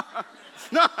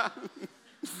 No.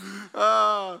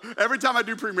 Every time I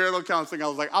do premarital counseling, I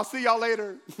was like, I'll see y'all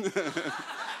later.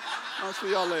 I'll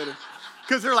see y'all later.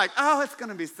 Because they're like, oh, it's going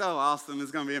to be so awesome. It's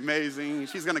going to be amazing.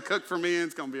 She's going to cook for me.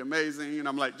 It's going to be amazing. And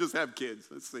I'm like, just have kids.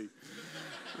 Let's see.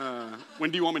 When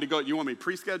do you want me to go? You want me to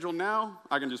pre-schedule now?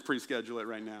 I can just pre-schedule it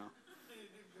right now.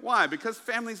 Why? Because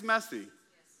family's messy.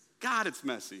 God, it's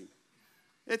messy.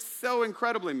 It's so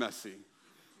incredibly messy.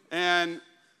 And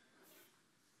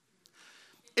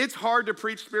it's hard to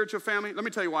preach spiritual family. Let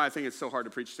me tell you why I think it's so hard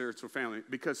to preach spiritual family.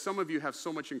 Because some of you have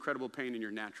so much incredible pain in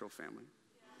your natural family.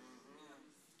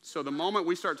 So the moment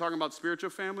we start talking about spiritual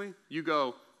family, you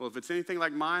go, well, if it's anything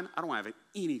like mine, I don't have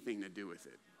anything to do with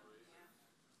it.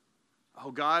 Oh,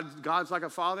 God's like a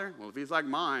father? Well, if he's like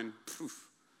mine, poof.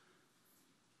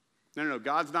 No,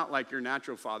 God's not like your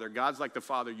natural father. God's like the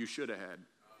father you should have had.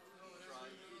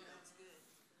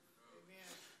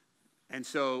 And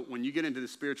so when you get into the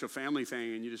spiritual family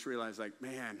thing and you just realize like,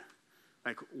 man,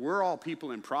 like we're all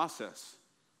people in process.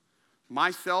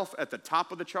 Myself at the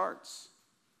top of the charts.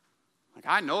 Like,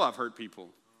 I know I've hurt people.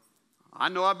 I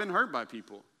know I've been hurt by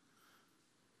people.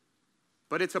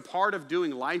 But it's a part of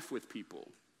doing life with people.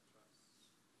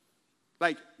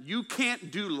 Like, you can't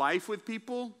do life with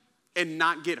people and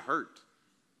not get hurt.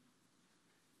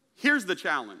 Here's the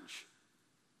challenge.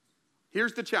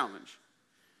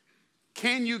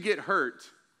 Can you get hurt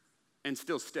and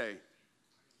still stay?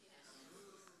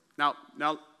 Now,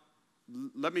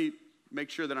 let me make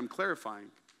sure that I'm clarifying.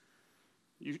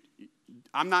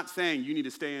 I'm not saying you need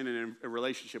to stay in a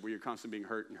relationship where you're constantly being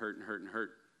hurt.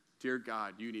 Dear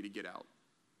God, you need to get out.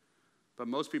 But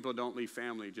most people don't leave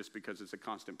family just because it's a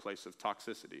constant place of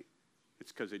toxicity.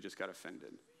 It's because they just got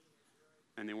offended.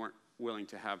 And they weren't willing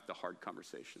to have the hard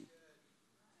conversation.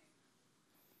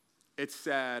 It's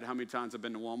sad how many times I've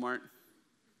been to Walmart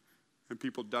and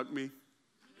people duck me.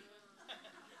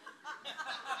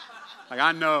 Like,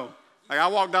 I know. Like, I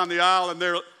walk down the aisle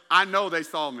and I know they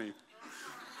saw me.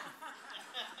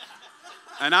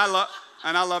 And I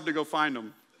love to go find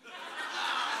them.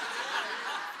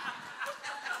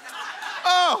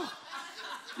 Oh,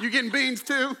 you getting beans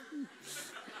too?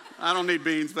 I don't need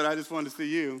beans, but I just wanted to see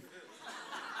you.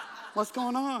 What's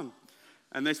going on?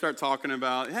 And they start talking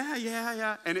about,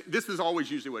 yeah. And this is always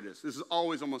usually what it is. This is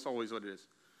almost always what it is.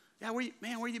 Yeah,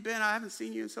 where you been? I haven't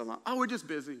seen you in so long. Oh, we're just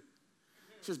busy.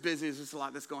 It's just busy. There's just a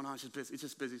lot that's going on. It's just busy. It's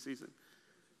just busy season.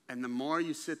 And the more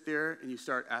you sit there and you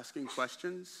start asking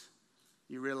questions,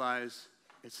 you realize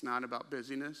it's not about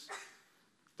busyness.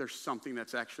 There's something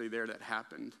that's actually there that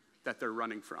happened that they're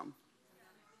running from.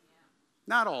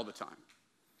 Not all the time,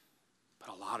 but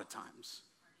a lot of times.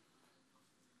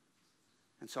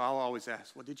 And so I'll always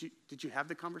ask, well, did you have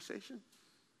the conversation?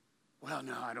 Well,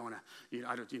 no, I don't want to.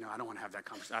 I don't want to have that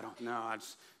conversation. I don't know.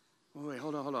 Wait,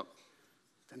 hold up.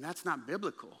 Then that's not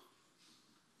biblical.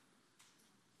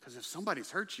 Because if somebody's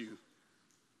hurt you,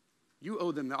 you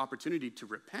owe them the opportunity to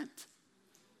repent.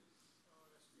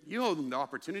 You owe them the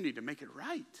opportunity to make it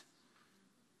right.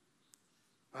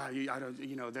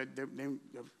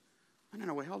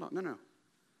 No, wait, hold on. No.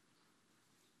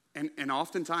 And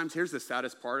oftentimes, here's the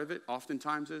saddest part of it,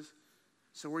 oftentimes is,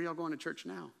 so where are y'all going to church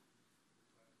now?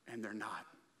 And they're not.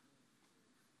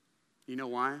 You know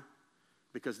why?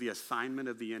 Because the assignment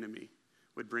of the enemy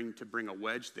would bring a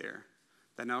wedge there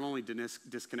that not only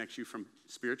disconnects you from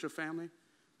spiritual family,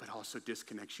 but also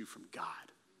disconnects you from God.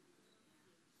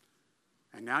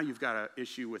 And now you've got an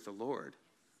issue with the Lord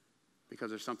because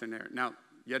there's something there. Now,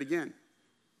 yet again,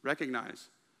 recognize,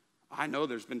 I know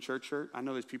there's been church hurt. I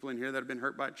know there's people in here that have been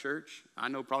hurt by church. I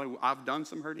know probably I've done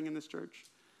some hurting in this church.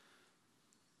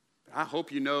 But I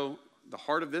hope you know the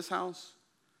heart of this house,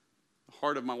 the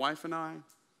heart of my wife and I,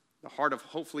 the heart of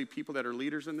hopefully people that are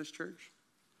leaders in this church.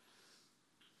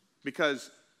 Because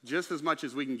just as much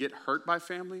as we can get hurt by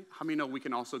family, how many know we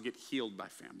can also get healed by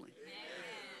family? Amen.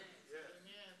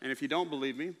 And if you don't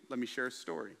believe me, let me share a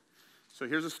story. So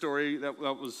here's a story that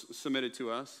was submitted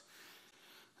to us.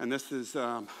 And this is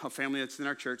a family that's in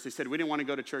our church. They said, we didn't want to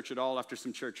go to church at all after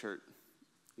some church hurt.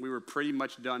 We were pretty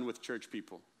much done with church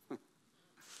people.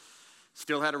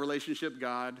 Still had a relationship with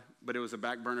God, but it was a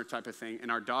back burner type of thing. And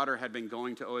our daughter had been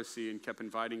going to OSC and kept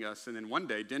inviting us. And then one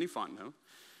day, Denny Fontenot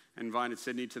invited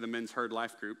Sydney to the Men's Herd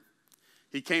Life group.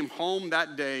 He came home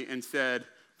that day and said,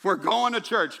 we're going to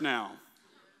church now.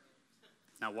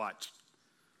 Now watch.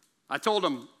 I told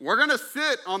him, we're going to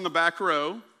sit on the back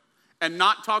row and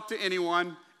not talk to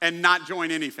anyone and not join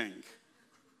anything.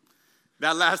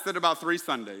 That lasted about 3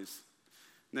 Sundays.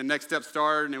 And the next step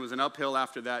started, and it was an uphill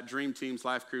after that. Dream teams,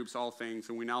 life groups, all things.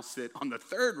 And we now sit on the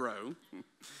 3rd row.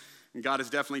 And God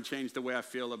has definitely changed the way I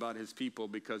feel about his people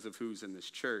because of who's in this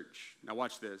church. Now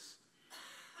watch this.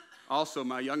 Also,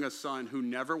 my youngest son, who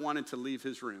never wanted to leave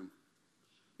his room,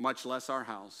 much less our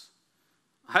house,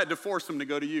 I had to force him to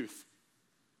go to youth.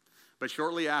 But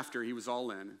shortly after, he was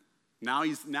all in. Now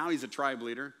he's a tribe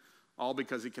leader, all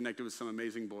because he connected with some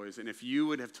amazing boys. And if you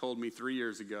would have told me 3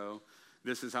 years ago,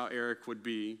 this is how Eric would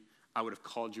be, I would have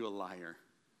called you a liar.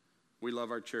 We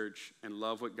love our church and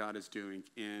love what God is doing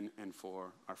in and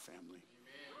for our family.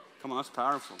 Amen. Come on, that's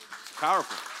powerful. It's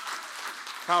powerful.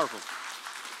 Powerful.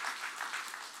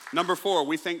 Number 4,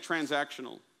 we think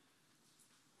transactional.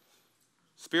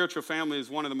 Spiritual family is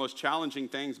one of the most challenging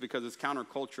things because it's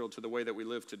countercultural to the way that we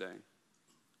live today.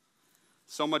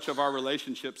 So much of our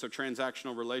relationships are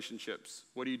transactional relationships.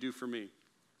 What do you do for me?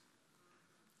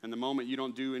 And the moment you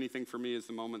don't do anything for me is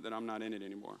the moment that I'm not in it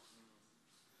anymore.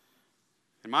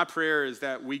 And my prayer is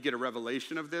that we get a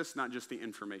revelation of this, not just the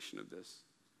information of this.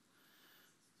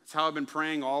 That's how I've been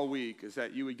praying all week, is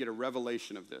that you would get a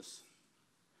revelation of this.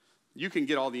 You can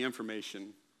get all the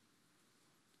information,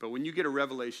 but when you get a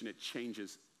revelation, it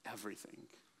changes everything.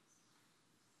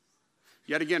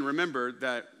 Yet again, remember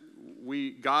that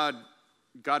God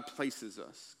places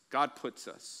us. God puts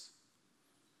us.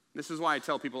 This is why I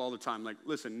tell people all the time, like,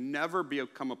 listen, never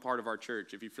become a part of our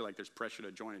church if you feel like there's pressure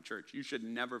to join a church. You should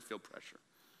never feel pressure.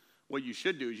 What you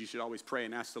should do is you should always pray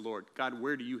and ask the Lord, God,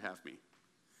 where do you have me?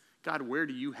 God, where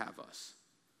do you have us?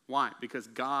 Why? Because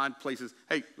God places,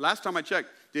 hey, last time I checked,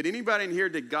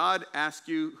 did God ask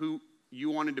you who you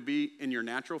wanted to be in your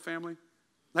natural family?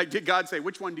 Like, did God say,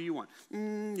 which one do you want?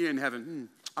 You're in heaven.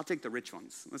 I'll take the rich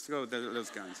ones. Let's go with those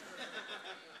guys.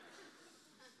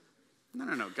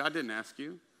 No. God didn't ask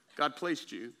you. God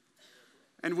placed you.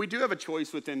 And we do have a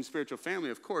choice within spiritual family,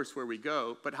 of course, where we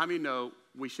go. But how many know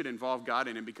we should involve God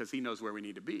in it because he knows where we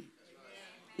need to be?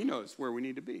 He knows where we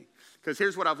need to be. Because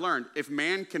here's what I've learned. If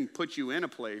man can put you in a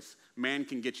place, man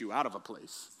can get you out of a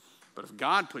place. But if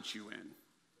God puts you in,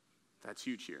 that's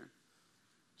huge here.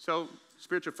 So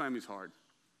spiritual family is hard.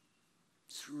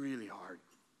 It's really hard.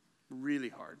 Really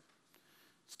hard.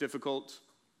 It's difficult.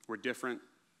 We're different.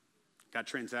 Got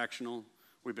transactional.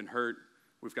 We've been hurt.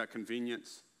 We've got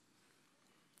convenience.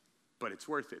 But it's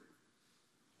worth it.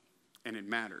 And it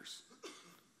matters.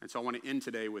 And so I want to end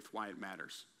today with why it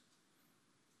matters.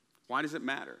 Why does it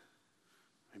matter?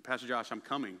 And Pastor Josh, I'm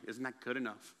coming. Isn't that good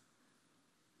enough?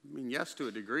 I mean, yes, to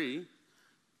a degree.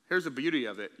 Here's the beauty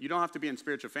of it. You don't have to be in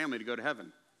spiritual family to go to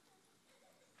heaven.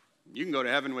 You can go to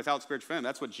heaven without spiritual family.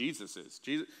 That's what Jesus is.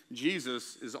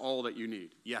 Jesus is all that you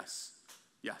need. Yes.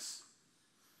 Yes.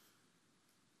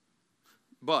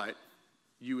 But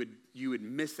you would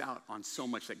miss out on so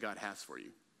much that God has for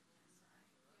you.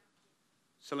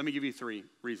 So let me give you 3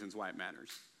 reasons why it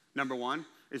matters. Number 1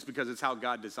 is because it's how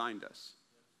God designed us.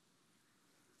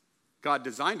 God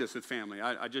designed us with family.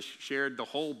 I just shared the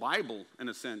whole Bible, in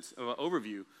a sense, of an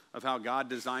overview of how God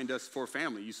designed us for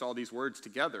family. You saw these words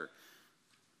together.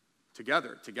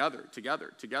 Together, together,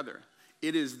 together, together.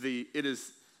 It is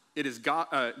God,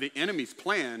 the enemy's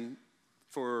plan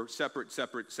for separate,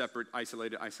 separate, separate,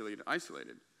 isolated, isolated,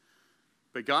 isolated.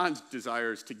 But God's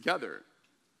desire is together.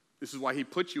 This is why he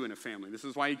put you in a family. This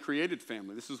is why he created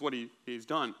family. This is what he's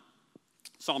done.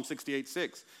 Psalm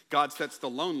 68:6. God sets the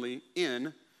lonely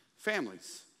in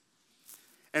families.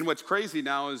 And what's crazy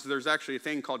now is there's actually a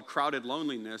thing called crowded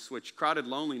loneliness, which crowded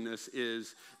loneliness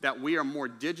is that we are more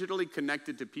digitally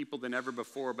connected to people than ever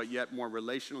before, but yet more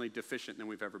relationally deficient than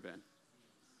we've ever been.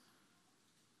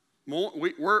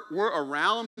 We're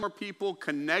around more people,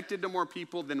 connected to more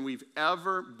people than we've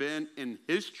ever been in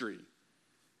history.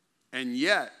 And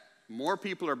yet, more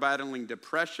people are battling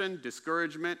depression,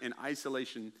 discouragement, and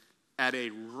isolation at a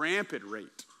rampant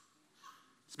rate.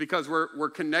 It's because we're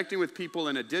connecting with people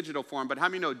in a digital form, but how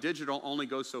many know digital only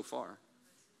goes so far?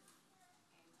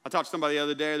 I talked to somebody the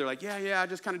other day, they're like, yeah, I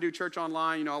just kind of do church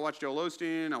online. You know, I watch Joel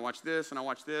Osteen, I watch this, and I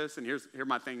watch this, and here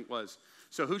my thing was.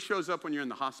 So who shows up when you're in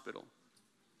the hospital?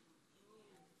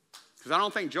 Because I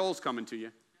don't think Joel's coming to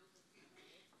you.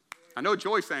 I know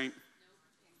Joyce ain't.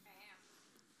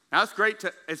 Now,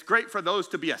 it's great for those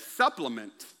to be a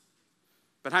supplement,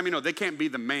 but how many know they can't be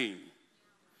the main?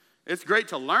 It's great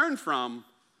to learn from,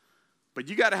 but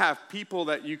you got to have people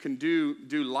that you can do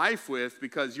life with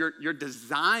because you're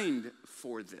designed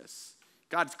for this.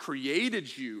 God's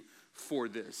created you for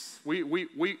this.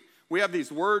 We have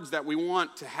these words that we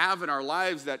want to have in our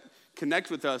lives that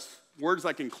connect with us. Words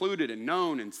like included and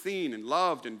known and seen and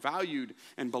loved and valued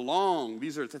and belong.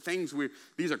 These are the things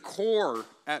these are core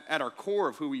at our core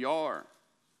of who we are.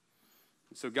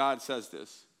 And so God says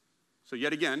this. So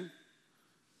yet again,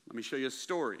 let me show you a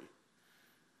story.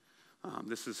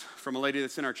 This is from a lady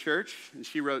that's in our church, and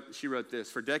she wrote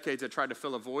this. For decades, I tried to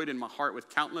fill a void in my heart with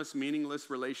countless meaningless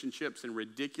relationships and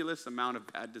ridiculous amount of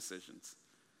bad decisions.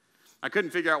 I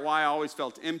couldn't figure out why I always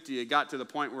felt empty. It got to the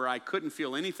point where I couldn't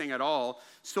feel anything at all,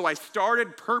 so I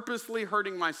started purposely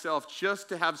hurting myself just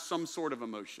to have some sort of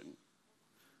emotion.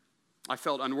 I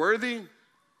felt unworthy,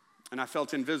 and I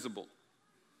felt invisible.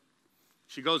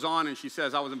 She goes on and she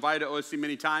says, I was invited to OSC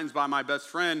many times by my best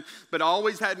friend, but I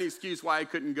always had an excuse why I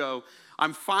couldn't go.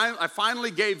 I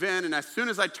finally gave in, and as soon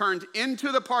as I turned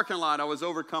into the parking lot, I was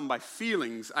overcome by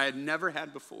feelings I had never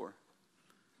had before.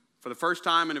 For the first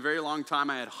time in a very long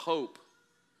time, I had hope.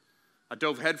 I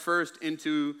dove headfirst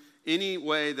into any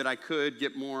way that I could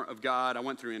get more of God. I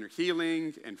went through inner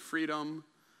healing and freedom.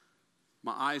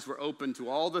 My eyes were open to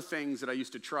all the things that I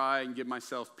used to try and give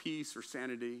myself peace or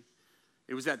sanity.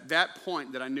 It was at that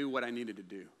point that I knew what I needed to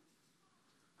do.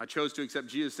 I chose to accept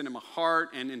Jesus into my heart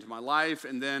and into my life,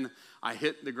 and then I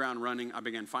hit the ground running. I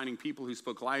began finding people who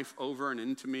spoke life over and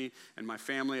into me, and my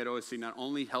family at OSC not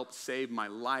only helped save my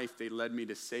life, they led me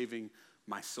to saving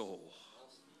my soul.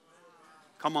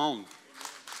 Come on.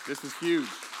 This is huge.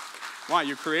 Why?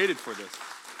 You're created for this.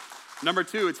 Number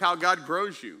 2, it's how God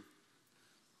grows you.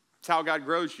 It's how God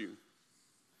grows you.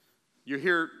 You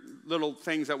hear little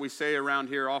things that we say around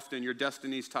here often, your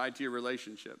destiny's tied to your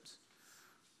relationships.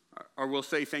 Or we'll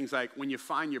say things like, when you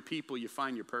find your people, you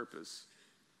find your purpose.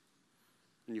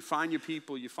 When you find your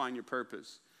people, you find your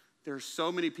purpose. There are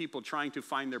so many people trying to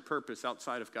find their purpose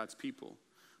outside of God's people.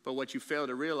 But what you fail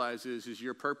to realize is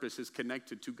your purpose is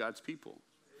connected to God's people.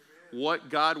 Amen. What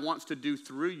God wants to do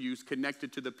through you is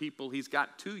connected to the people he's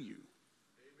got to you.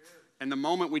 And the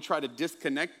moment we try to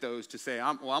disconnect those to say,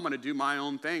 I'm going to do my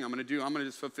own thing. I'm going to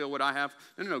just fulfill what I have.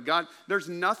 No, God, there's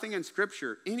nothing in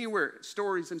Scripture, anywhere,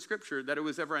 stories in Scripture, that it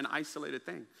was ever an isolated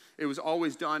thing. It was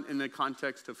always done in the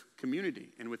context of community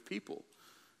and with people.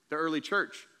 The early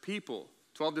church, people.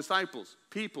 12 disciples,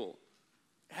 people.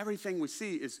 Everything we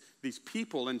see is these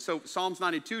people. And so Psalms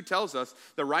 92 tells us,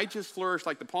 the righteous flourish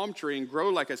like the palm tree and grow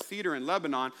like a cedar in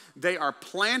Lebanon. They are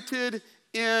planted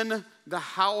in the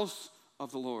house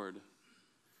of the Lord.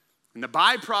 And the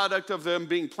byproduct of them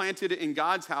being planted in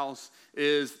God's house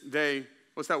is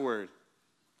what's that word?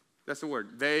 That's the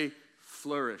word. They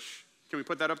flourish. Can we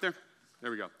put that up there?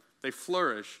 There we go. They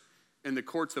flourish in the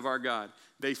courts of our God.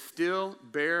 They still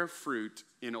bear fruit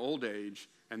in old age,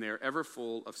 and they are ever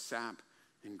full of sap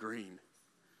and green.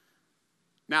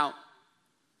 Now,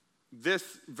 this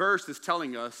verse is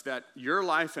telling us that your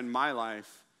life and my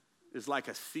life is like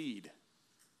a seed.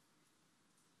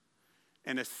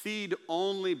 And a seed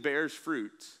only bears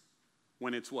fruit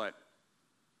when it's what?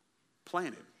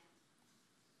 Planted.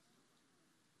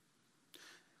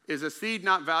 Is a seed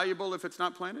not valuable if it's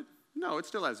not planted? No, it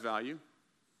still has value.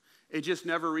 It just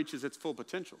never reaches its full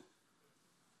potential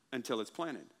until it's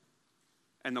planted.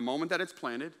 And the moment that it's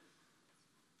planted,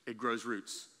 it grows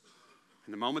roots.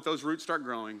 And the moment those roots start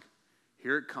growing,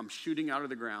 here it comes shooting out of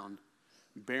the ground,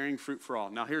 bearing fruit for all.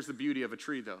 Now here's the beauty of a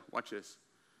tree though. Watch this.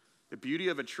 The beauty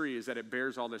of a tree is that it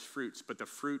bears all this fruits, but the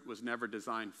fruit was never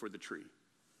designed for the tree.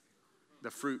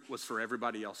 The fruit was for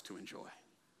everybody else to enjoy.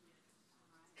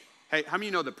 Hey, how many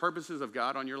of you know the purposes of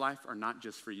God on your life are not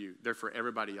just for you? They're for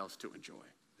everybody else to enjoy.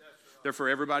 They're for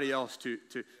everybody else to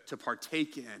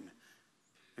partake in.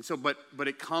 And so, but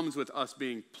it comes with us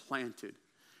being planted.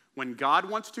 When God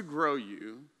wants to grow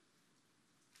you,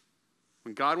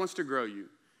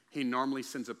 he normally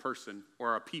sends a person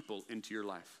or a people into your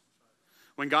life.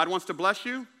 When God wants to bless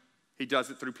you, he does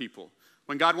it through people.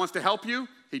 When God wants to help you,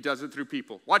 he does it through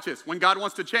people. Watch this. When God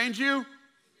wants to change you,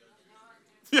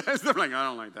 yes, they're like, I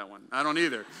don't like that one. I don't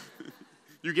either.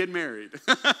 You get married.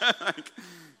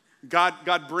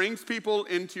 God brings people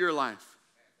into your life.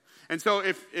 And so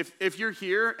if you're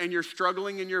here and you're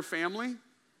struggling in your family,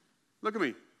 look at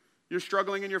me. You're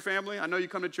struggling in your family. I know you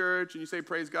come to church and you say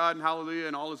praise God and hallelujah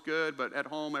and all is good, but at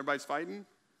home everybody's fighting.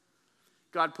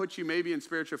 God put you maybe in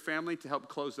spiritual family to help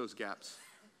close those gaps,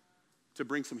 to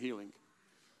bring some healing.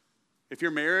 If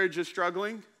your marriage is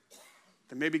struggling,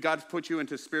 then maybe God's put you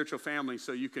into spiritual family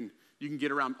so you can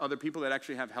get around other people that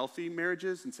actually have healthy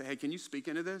marriages and say, hey, can you speak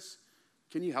into this?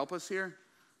 Can you help us here?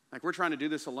 Like we're trying to do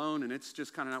this alone and it's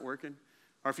just kind of not working.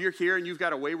 Or if you're here and you've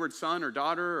got a wayward son or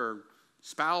daughter or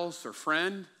spouse or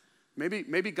friend,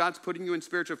 maybe God's putting you in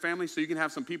spiritual family so you can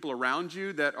have some people around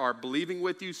you that are believing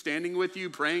with you, standing with you,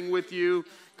 praying with you.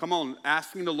 Come on,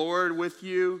 asking the Lord with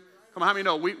you. Come on, how many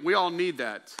know we all need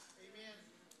that? Amen.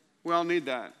 We all need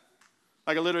that.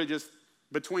 Like I literally just,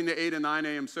 between the 8 and 9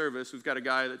 a.m. service, we've got a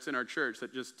guy that's in our church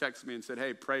that just texted me and said,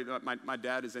 hey, pray, my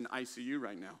dad is in ICU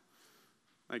right now.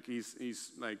 Like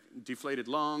he's like deflated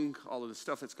lung, all of the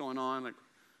stuff that's going on. Like,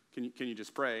 can you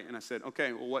just pray? And I said,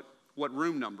 okay, well, what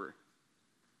room number?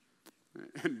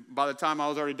 And by the time I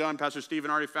was already done, Pastor Stephen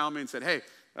already found me and said, hey,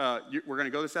 we're going to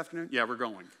go this afternoon? Yeah, we're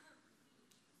going.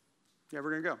 Yeah,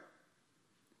 we're going to go.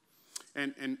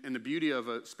 And the beauty of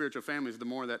a spiritual family is the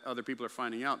more that other people are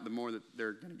finding out, the more that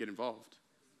they're going to get involved.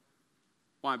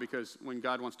 Why? Because when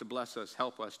God wants to bless us,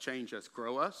 help us, change us,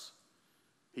 grow us,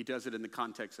 he does it in the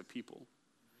context of people.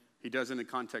 He does it in the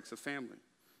context of family.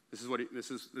 This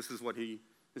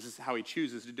is how he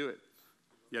chooses to do it.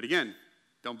 Yet again,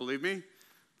 don't believe me?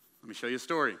 Let me show you a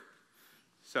story.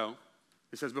 So,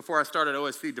 it says, before I started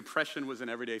OSC, depression was an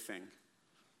everyday thing.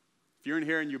 If you're in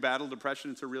here and you battle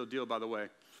depression, it's a real deal, by the way.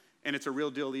 And it's a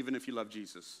real deal even if you love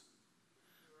Jesus.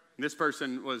 And this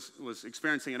person was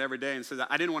experiencing it every day and says,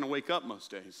 I didn't want to wake up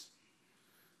most days.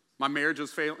 My marriage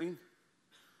was failing.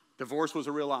 Divorce was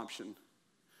a real option.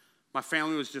 My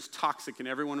family was just toxic and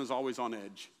everyone was always on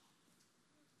edge.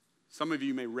 Some of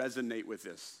you may resonate with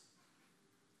this.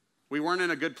 We weren't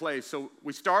in a good place, so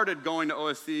we started going to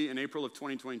OSC in April of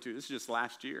 2022. This is just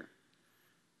last year.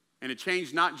 And it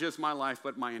changed not just my life,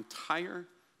 but my entire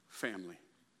family.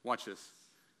 Watch this.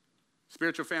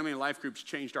 Spiritual family and life groups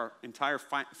changed our entire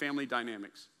family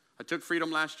dynamics. I took freedom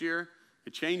last year.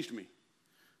 It changed me.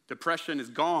 Depression is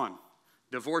gone.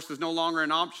 Divorce is no longer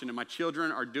an option, and my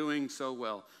children are doing so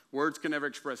well. Words can never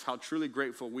express how truly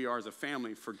grateful we are as a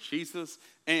family for Jesus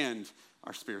and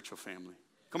our spiritual family.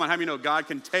 Come on, how many know God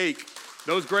can take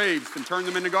those graves and turn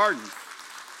them into gardens?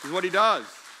 This is what he does.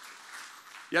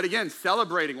 Yet again,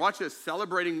 celebrating. Watch this.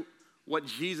 Celebrating what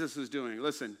Jesus is doing.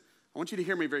 Listen, I want you to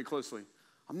hear me very closely.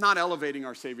 I'm not elevating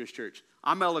our Savior's church.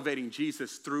 I'm elevating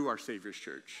Jesus through our Savior's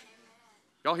church.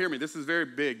 Y'all hear me? This is a very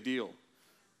big deal.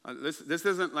 This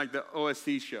isn't like the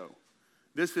OSC show.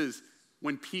 This is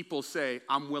when people say,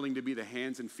 I'm willing to be the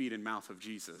hands and feet and mouth of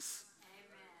Jesus.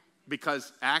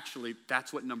 Because actually,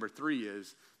 that's what number 3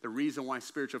 is. The reason why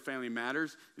spiritual family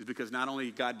matters is because not only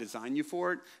did God design you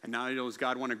for it, and not only does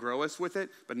God want to grow us with it,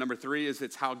 but number 3 is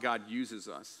it's how God uses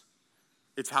us.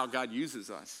 It's how God uses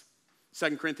us.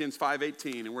 2 Corinthians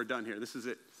 5:18, and we're done here. This is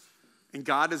it. And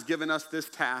God has given us this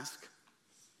task.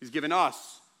 He's given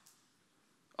us,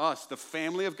 the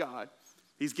family of God.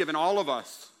 He's given all of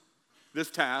us this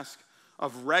task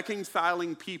of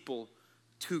reconciling people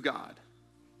to God.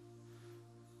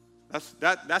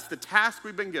 That's the task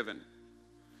we've been given.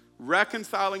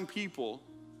 Reconciling people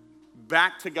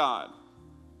back to God.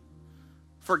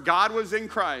 For God was in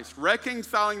Christ,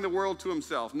 reconciling the world to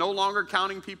himself, no longer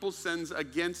counting people's sins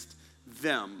against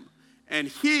them. And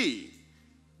he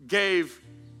gave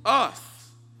us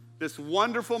this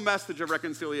wonderful message of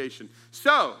reconciliation.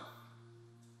 So,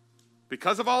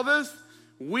 because of all this,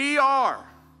 we are.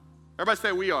 Everybody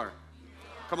say we are.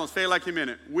 Come on, say it like you mean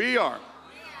it. We are.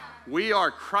 We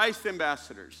are Christ's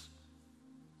ambassadors.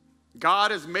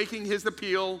 God is making his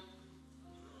appeal.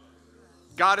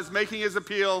 God is making his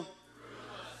appeal.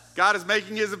 God is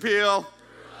making his appeal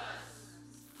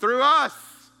through us.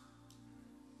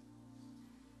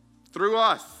 Through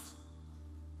us.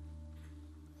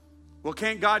 Well,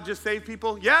 can't God just save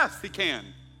people? Yes, he can.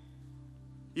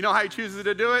 You know how he chooses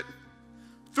to do it?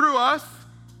 Through us.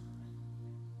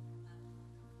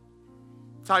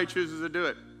 That's how he chooses to do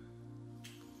it.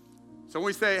 So when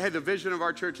we say, hey, the vision of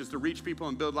our church is to reach people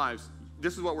and build lives,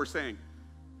 this is what we're saying.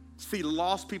 See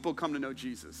lost people come to know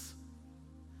Jesus.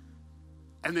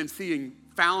 And then seeing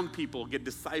found people get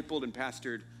discipled and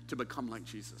pastored to become like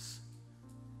Jesus.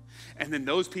 And then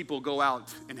those people go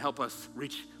out and help us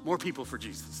reach more people for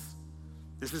Jesus.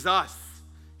 This is us.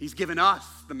 He's given us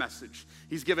the message.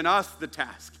 He's given us the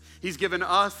task. He's given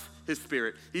us his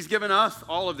spirit. He's given us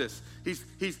all of this.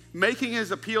 He's making his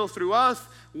appeal through us.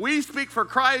 We speak for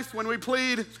Christ when we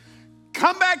plead,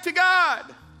 come back to God.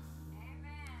 Amen.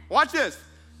 Watch this.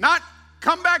 Not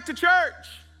come back to church.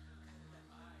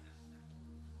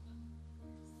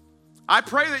 I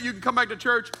pray that you can come back to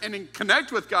church and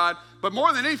connect with God, but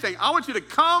more than anything, I want you to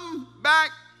come back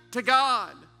to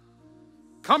God.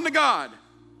 Come to God.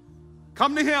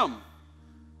 Come to him.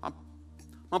 I'm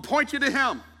going to point you to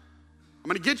him. I'm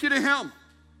going to get you to him.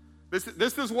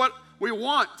 This is what we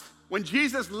want. When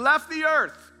Jesus left the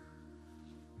earth,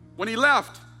 when he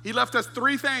left us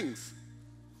three things.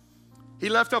 He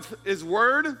left us his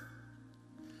word.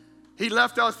 He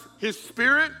left us his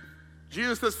spirit.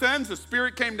 Jesus ascends, the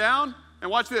spirit came down. And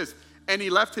watch this. And he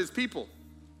left his people.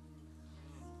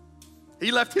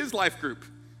 He left his life group.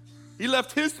 He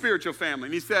left his spiritual family.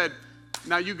 And he said,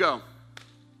 now you go.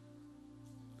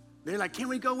 They're like, can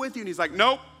we go with you? And he's like,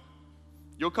 nope.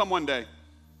 You'll come one day.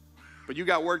 But you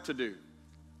got work to do.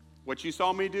 What you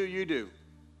saw me do, you do.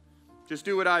 Just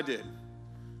do what I did.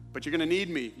 But you're going to need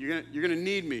me. You're going to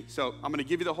need me. So I'm going to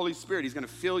give you the Holy Spirit. He's going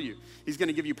to fill you. He's going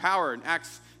to give you power. And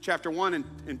Acts chapter 1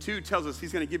 and 2 tells us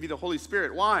he's going to give you the Holy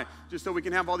Spirit. Why? Just so we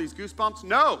can have all these goosebumps?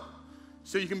 No.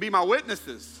 So you can be my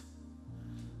witnesses.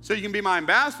 So you can be my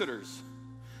ambassadors.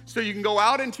 So you can go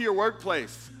out into your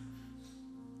workplace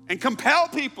and compel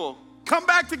people. Come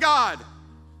back to God.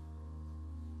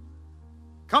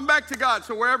 Come back to God.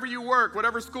 So wherever you work,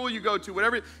 whatever school you go to,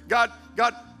 whatever, God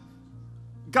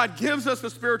gives us a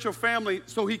spiritual family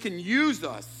so he can use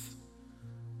us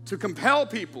to compel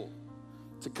people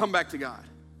to come back to God.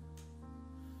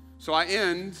 So I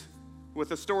end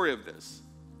with a story of this.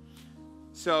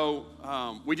 So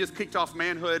we just kicked off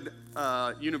Manhood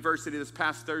University this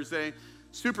past Thursday.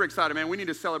 Super excited, man. We need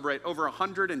to celebrate. Over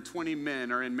 120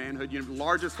 men are in Manhood University.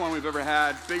 Largest one we've ever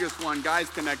had. Biggest one. Guys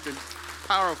connected.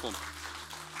 Powerful.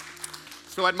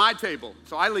 So at my table,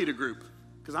 so I lead a group.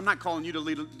 Because I'm not calling you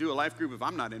to do a life group if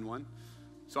I'm not in one.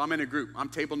 So I'm in a group. I'm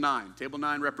table 9. Table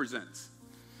 9 represents.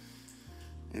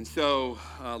 And so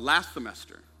last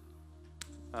semester,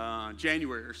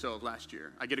 January or so of last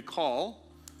year, I get a call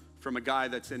from a guy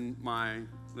that's in my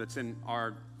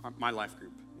life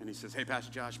group. And he says, hey,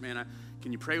 Pastor Josh, man,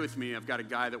 can you pray with me? I've got a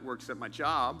guy that works at my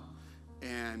job,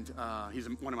 and he's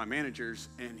one of my managers,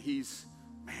 and he's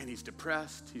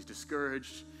depressed, he's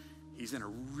discouraged, he's in a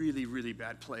really, really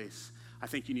bad place. I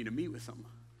think you need to meet with him.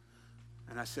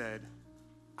 And I said,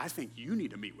 I think you need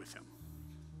to meet with him.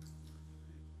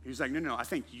 He was like, no, I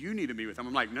think you need to meet with him.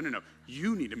 I'm like, no,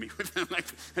 you need to meet with him. Like,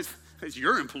 that's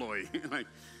your employee. Like,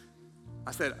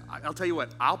 I said, I'll tell you what,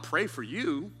 I'll pray for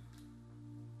you.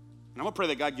 And I'm going to pray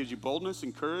that God gives you boldness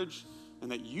and courage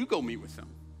and that you go meet with him.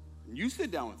 And you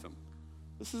sit down with him.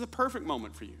 This is a perfect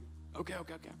moment for you. Okay.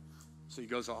 So he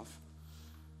goes off.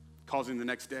 Calls him the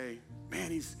next day. Man,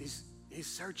 he's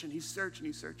searching. I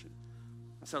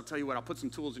said, I'll tell you what, I'll put some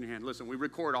tools in your hand. Listen, we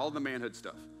record all the manhood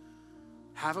stuff.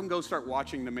 Have him go start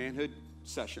watching the manhood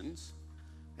sessions,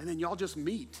 and then y'all just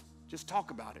meet. Just talk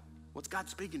about it. What's God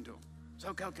speaking to him? I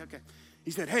said, okay.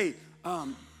 He said, hey,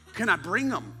 can I bring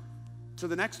them to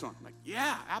the next one? I'm like,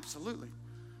 yeah, absolutely.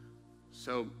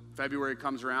 So February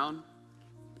comes around,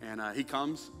 and he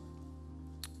comes,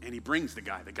 and he brings the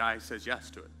guy. The guy says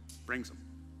yes to it, brings him.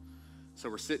 So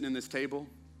we're sitting in this table,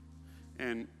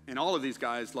 And all of these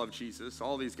guys love Jesus.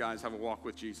 All these guys have a walk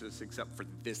with Jesus except for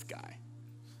this guy.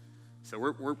 So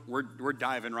we're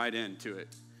diving right into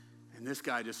it. And this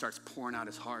guy just starts pouring out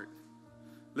his heart.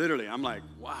 Literally, I'm like,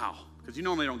 wow. Because you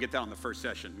normally don't get that on the first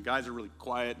session. The guys are really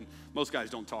quiet, and most guys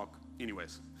don't talk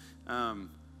anyways.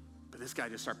 But this guy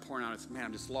just started pouring out his, man,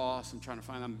 I'm just lost. I'm trying to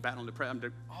find, I'm battling depression. I'm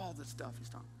doing all this stuff he's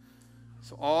talking.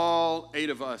 So all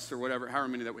 8 of us, or whatever, however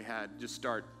many that we had, just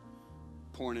start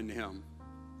pouring into him.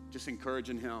 Just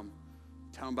encouraging him,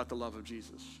 telling him about the love of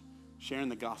Jesus, sharing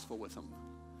the gospel with him.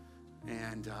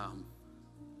 And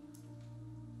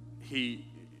he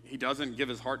doesn't give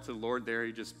his heart to the Lord there.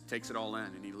 He just takes it all in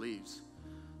and he leaves.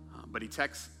 But he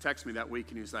texts me that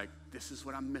week and he's like, this is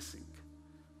what I'm missing.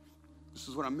 This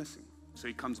is what I'm missing. So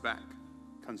he comes back.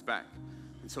 And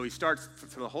so he starts,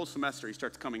 for the whole semester, he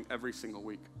starts coming every single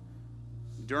week.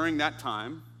 During that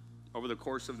time, over the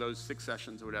course of those 6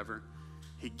 sessions or whatever,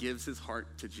 he gives his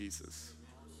heart to Jesus.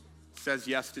 Says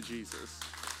yes to Jesus.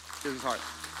 Gives his heart.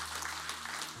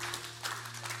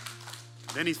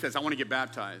 Then he says, I want to get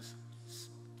baptized.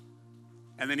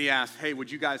 And then he asked, hey,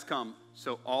 would you guys come?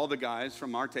 So all the guys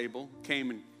from our table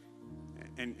came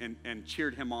and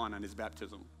cheered him on his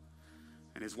baptism.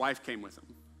 And his wife came with him.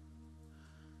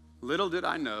 Little did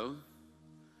I know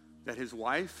that his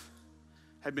wife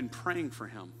had been praying for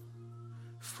him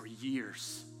for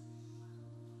years.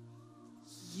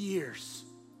 Years.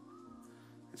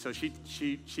 And so she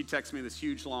texted me this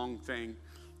huge long thing,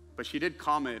 but she did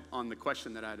comment on the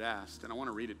question that I'd asked, and I want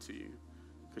to read it to you.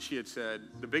 Because she had said,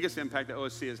 the biggest impact that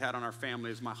OSC has had on our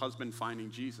family is my husband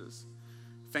finding Jesus.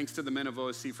 Thanks to the men of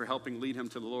OSC for helping lead him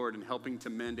to the Lord and helping to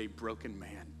mend a broken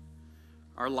man.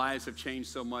 Our lives have changed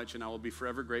so much, and I will be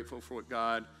forever grateful for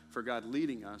God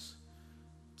leading us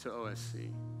to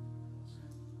OSC.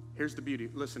 Here's the beauty.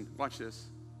 Listen, watch this.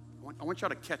 I want y'all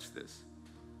to catch this.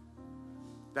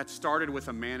 That started with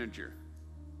a manager.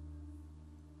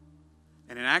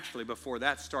 And it actually, before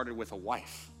that, started with a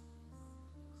wife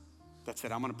that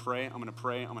said, I'm going to pray, I'm going to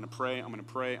pray, I'm going to pray, I'm going to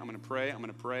pray, I'm going to pray, I'm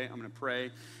going to pray, I'm going to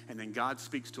pray. And then God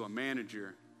speaks to a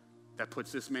manager that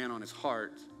puts this man on his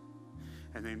heart.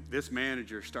 And then this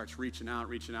manager starts reaching out.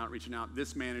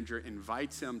 This manager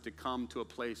invites him to come to a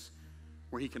place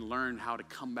where he can learn how to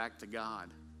come back to God.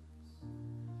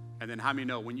 And then how many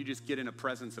know when you just get in the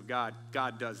presence of God,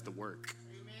 God does the work.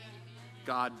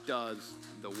 God does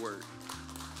the work.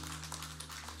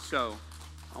 So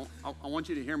I want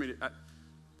you to hear me.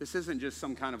 This isn't just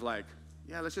some kind of like,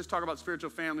 yeah, let's just talk about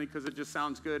spiritual family because it just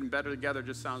sounds good, and better together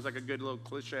just sounds like a good little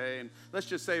cliche. And let's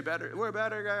just say better. We're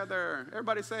better together.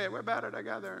 Everybody say it. We're better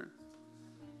together.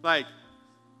 Like,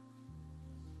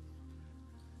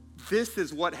 this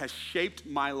is what has shaped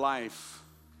my life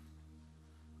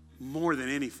more than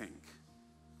anything,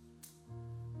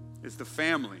 is the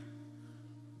family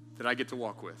that I get to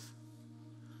walk with.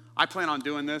 I plan on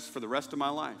doing this for the rest of my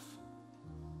life.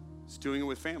 It's doing it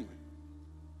with family.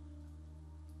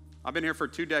 I've been here for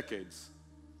 2 decades,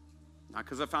 not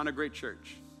because I found a great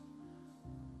church,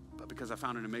 but because I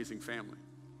found an amazing family.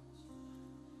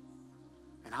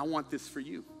 And I want this for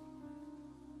you.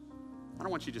 I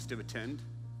don't want you just to attend.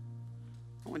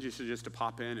 I want you just to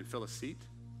pop in and fill a seat.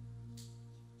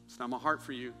 It's not my heart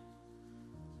for you.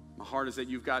 My heart is that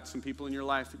you've got some people in your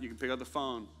life that you can pick up the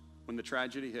phone when the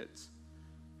tragedy hits,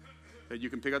 that you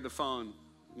can pick up the phone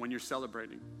when you're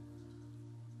celebrating,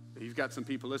 that you've got some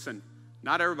people, listen,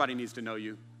 not everybody needs to know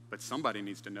you, but somebody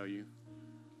needs to know you.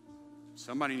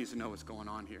 Somebody needs to know what's going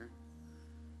on here.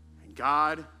 And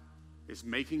God is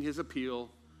making his appeal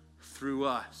through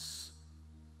us.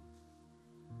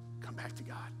 Come back to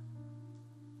God.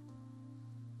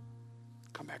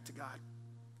 Come back to God.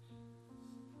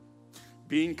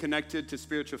 Being connected to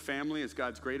spiritual family is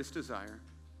God's greatest desire,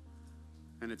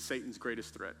 and it's Satan's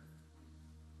greatest threat.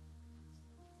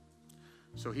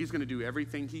 So he's going to do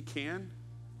everything he can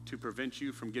to prevent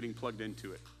you from getting plugged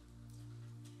into it.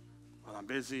 Well, I'm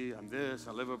busy, I'm this,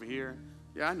 I live over here.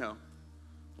 Yeah, I know.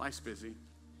 Life's busy.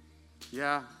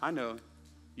 Yeah, I know.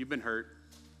 You've been hurt.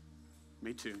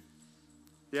 Me too.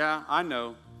 Yeah, I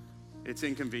know. It's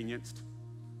inconvenienced.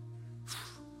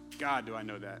 God, do I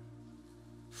know that.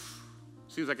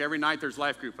 Seems like every night there's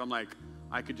life group. I'm like,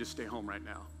 I could just stay home right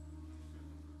now.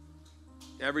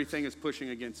 Everything is pushing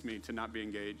against me to not be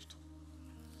engaged.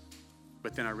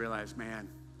 But then I realized, man,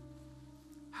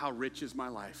 how rich is my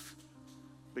life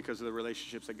because of the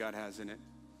relationships that God has in it.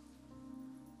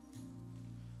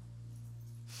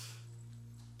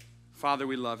 Father,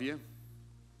 we love you.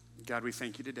 God, we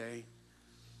thank you today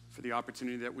for the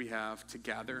opportunity that we have to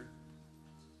gather.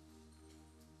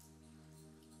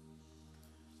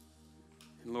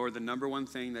 And Lord, the number one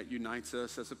thing that unites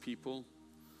us as a people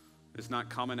It's not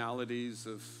commonalities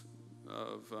of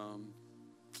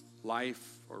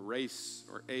life or race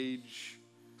or age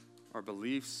or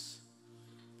beliefs.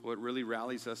 What really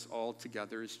rallies us all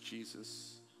together is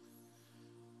Jesus.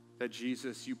 That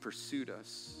Jesus, you pursued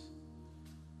us.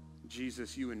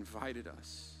 Jesus, you invited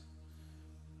us.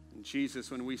 And Jesus,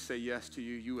 when we say yes to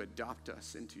you, you adopt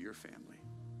us into your family.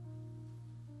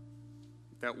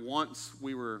 That once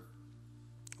we were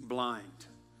blind,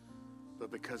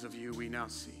 but because of you, we now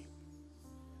see.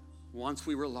 Once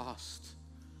we were lost,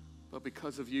 but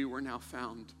because of you, we're now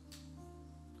found.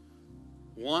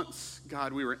 Once,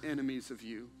 God, we were enemies of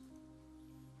you,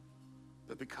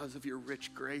 but because of your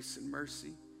rich grace and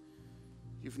mercy,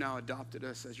 you've now adopted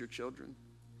us as your children.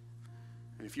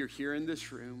 And if you're here in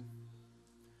this room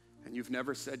and you've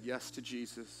never said yes to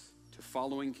Jesus, to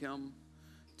following him,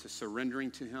 to surrendering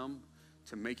to him,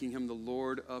 to making him the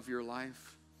Lord of your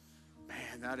life,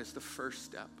 man, that is the first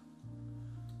step.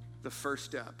 The first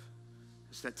step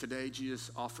is that today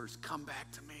Jesus offers, come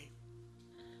back to me.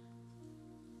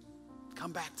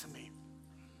 Come back to me.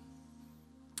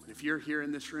 And if you're here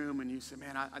in this room and you say,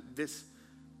 man,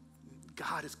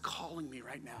 God is calling me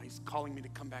right now. He's calling me to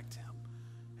come back to him.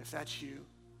 If that's you,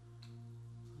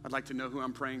 I'd like to know who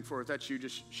I'm praying for. If that's you,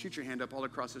 just shoot your hand up all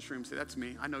across this room. Say, that's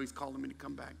me. I know he's calling me to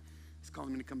come back. He's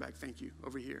calling me to come back. Thank you.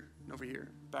 Over here, and over here,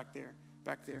 back there.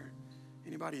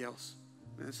 Anybody else?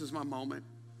 Man, this is my moment.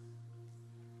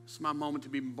 This is my moment to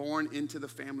be born into the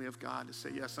family of God, to say,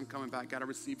 yes, I'm coming back. Got to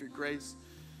receive your grace.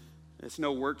 It's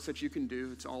no works that you can do.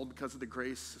 It's all because of the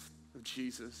grace of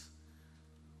Jesus.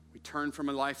 We turn from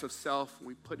a life of self.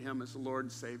 We put him as the Lord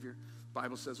and Savior. The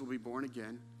Bible says we'll be born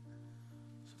again.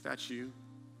 So if that's you,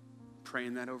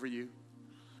 praying that over you.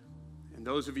 And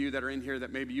those of you that are in here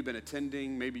that maybe you've been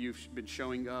attending, maybe you've been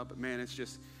showing up, but man, it's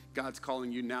just God's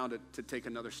calling you now to take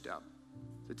another step,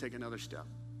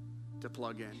 to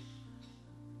plug in.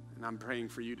 And I'm praying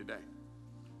for you today.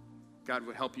 God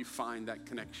would help you find that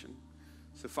connection.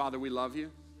 So Father, we love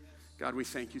you. God, we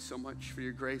thank you so much for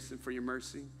your grace and for your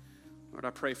mercy. Lord, I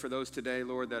pray for those today,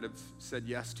 Lord, that have said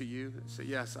yes to you. Say,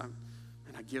 yes,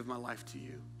 I give my life to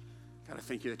you. God, I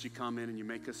thank you that you come in and you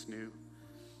make us new.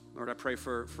 Lord, I pray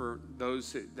for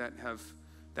those that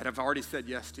have already said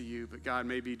yes to you, but God,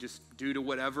 maybe just due to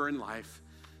whatever in life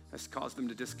has caused them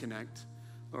to disconnect.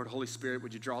 Lord, Holy Spirit,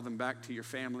 would you draw them back to your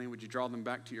family? Would you draw them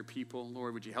back to your people?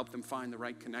 Lord, would you help them find the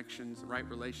right connections, the right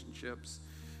relationships?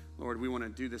 Lord, we want to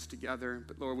do this together,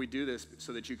 but Lord, we do this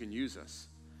so that you can use us.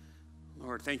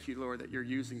 Lord, thank you, Lord, that you're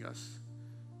using us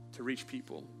to reach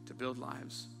people, to build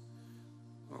lives.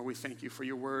 Lord, we thank you for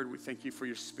your word. We thank you for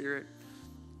your spirit.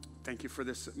 Thank you for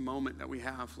this moment that we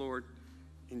have, Lord,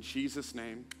 in Jesus'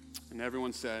 name. And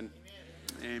everyone said,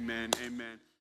 amen, amen.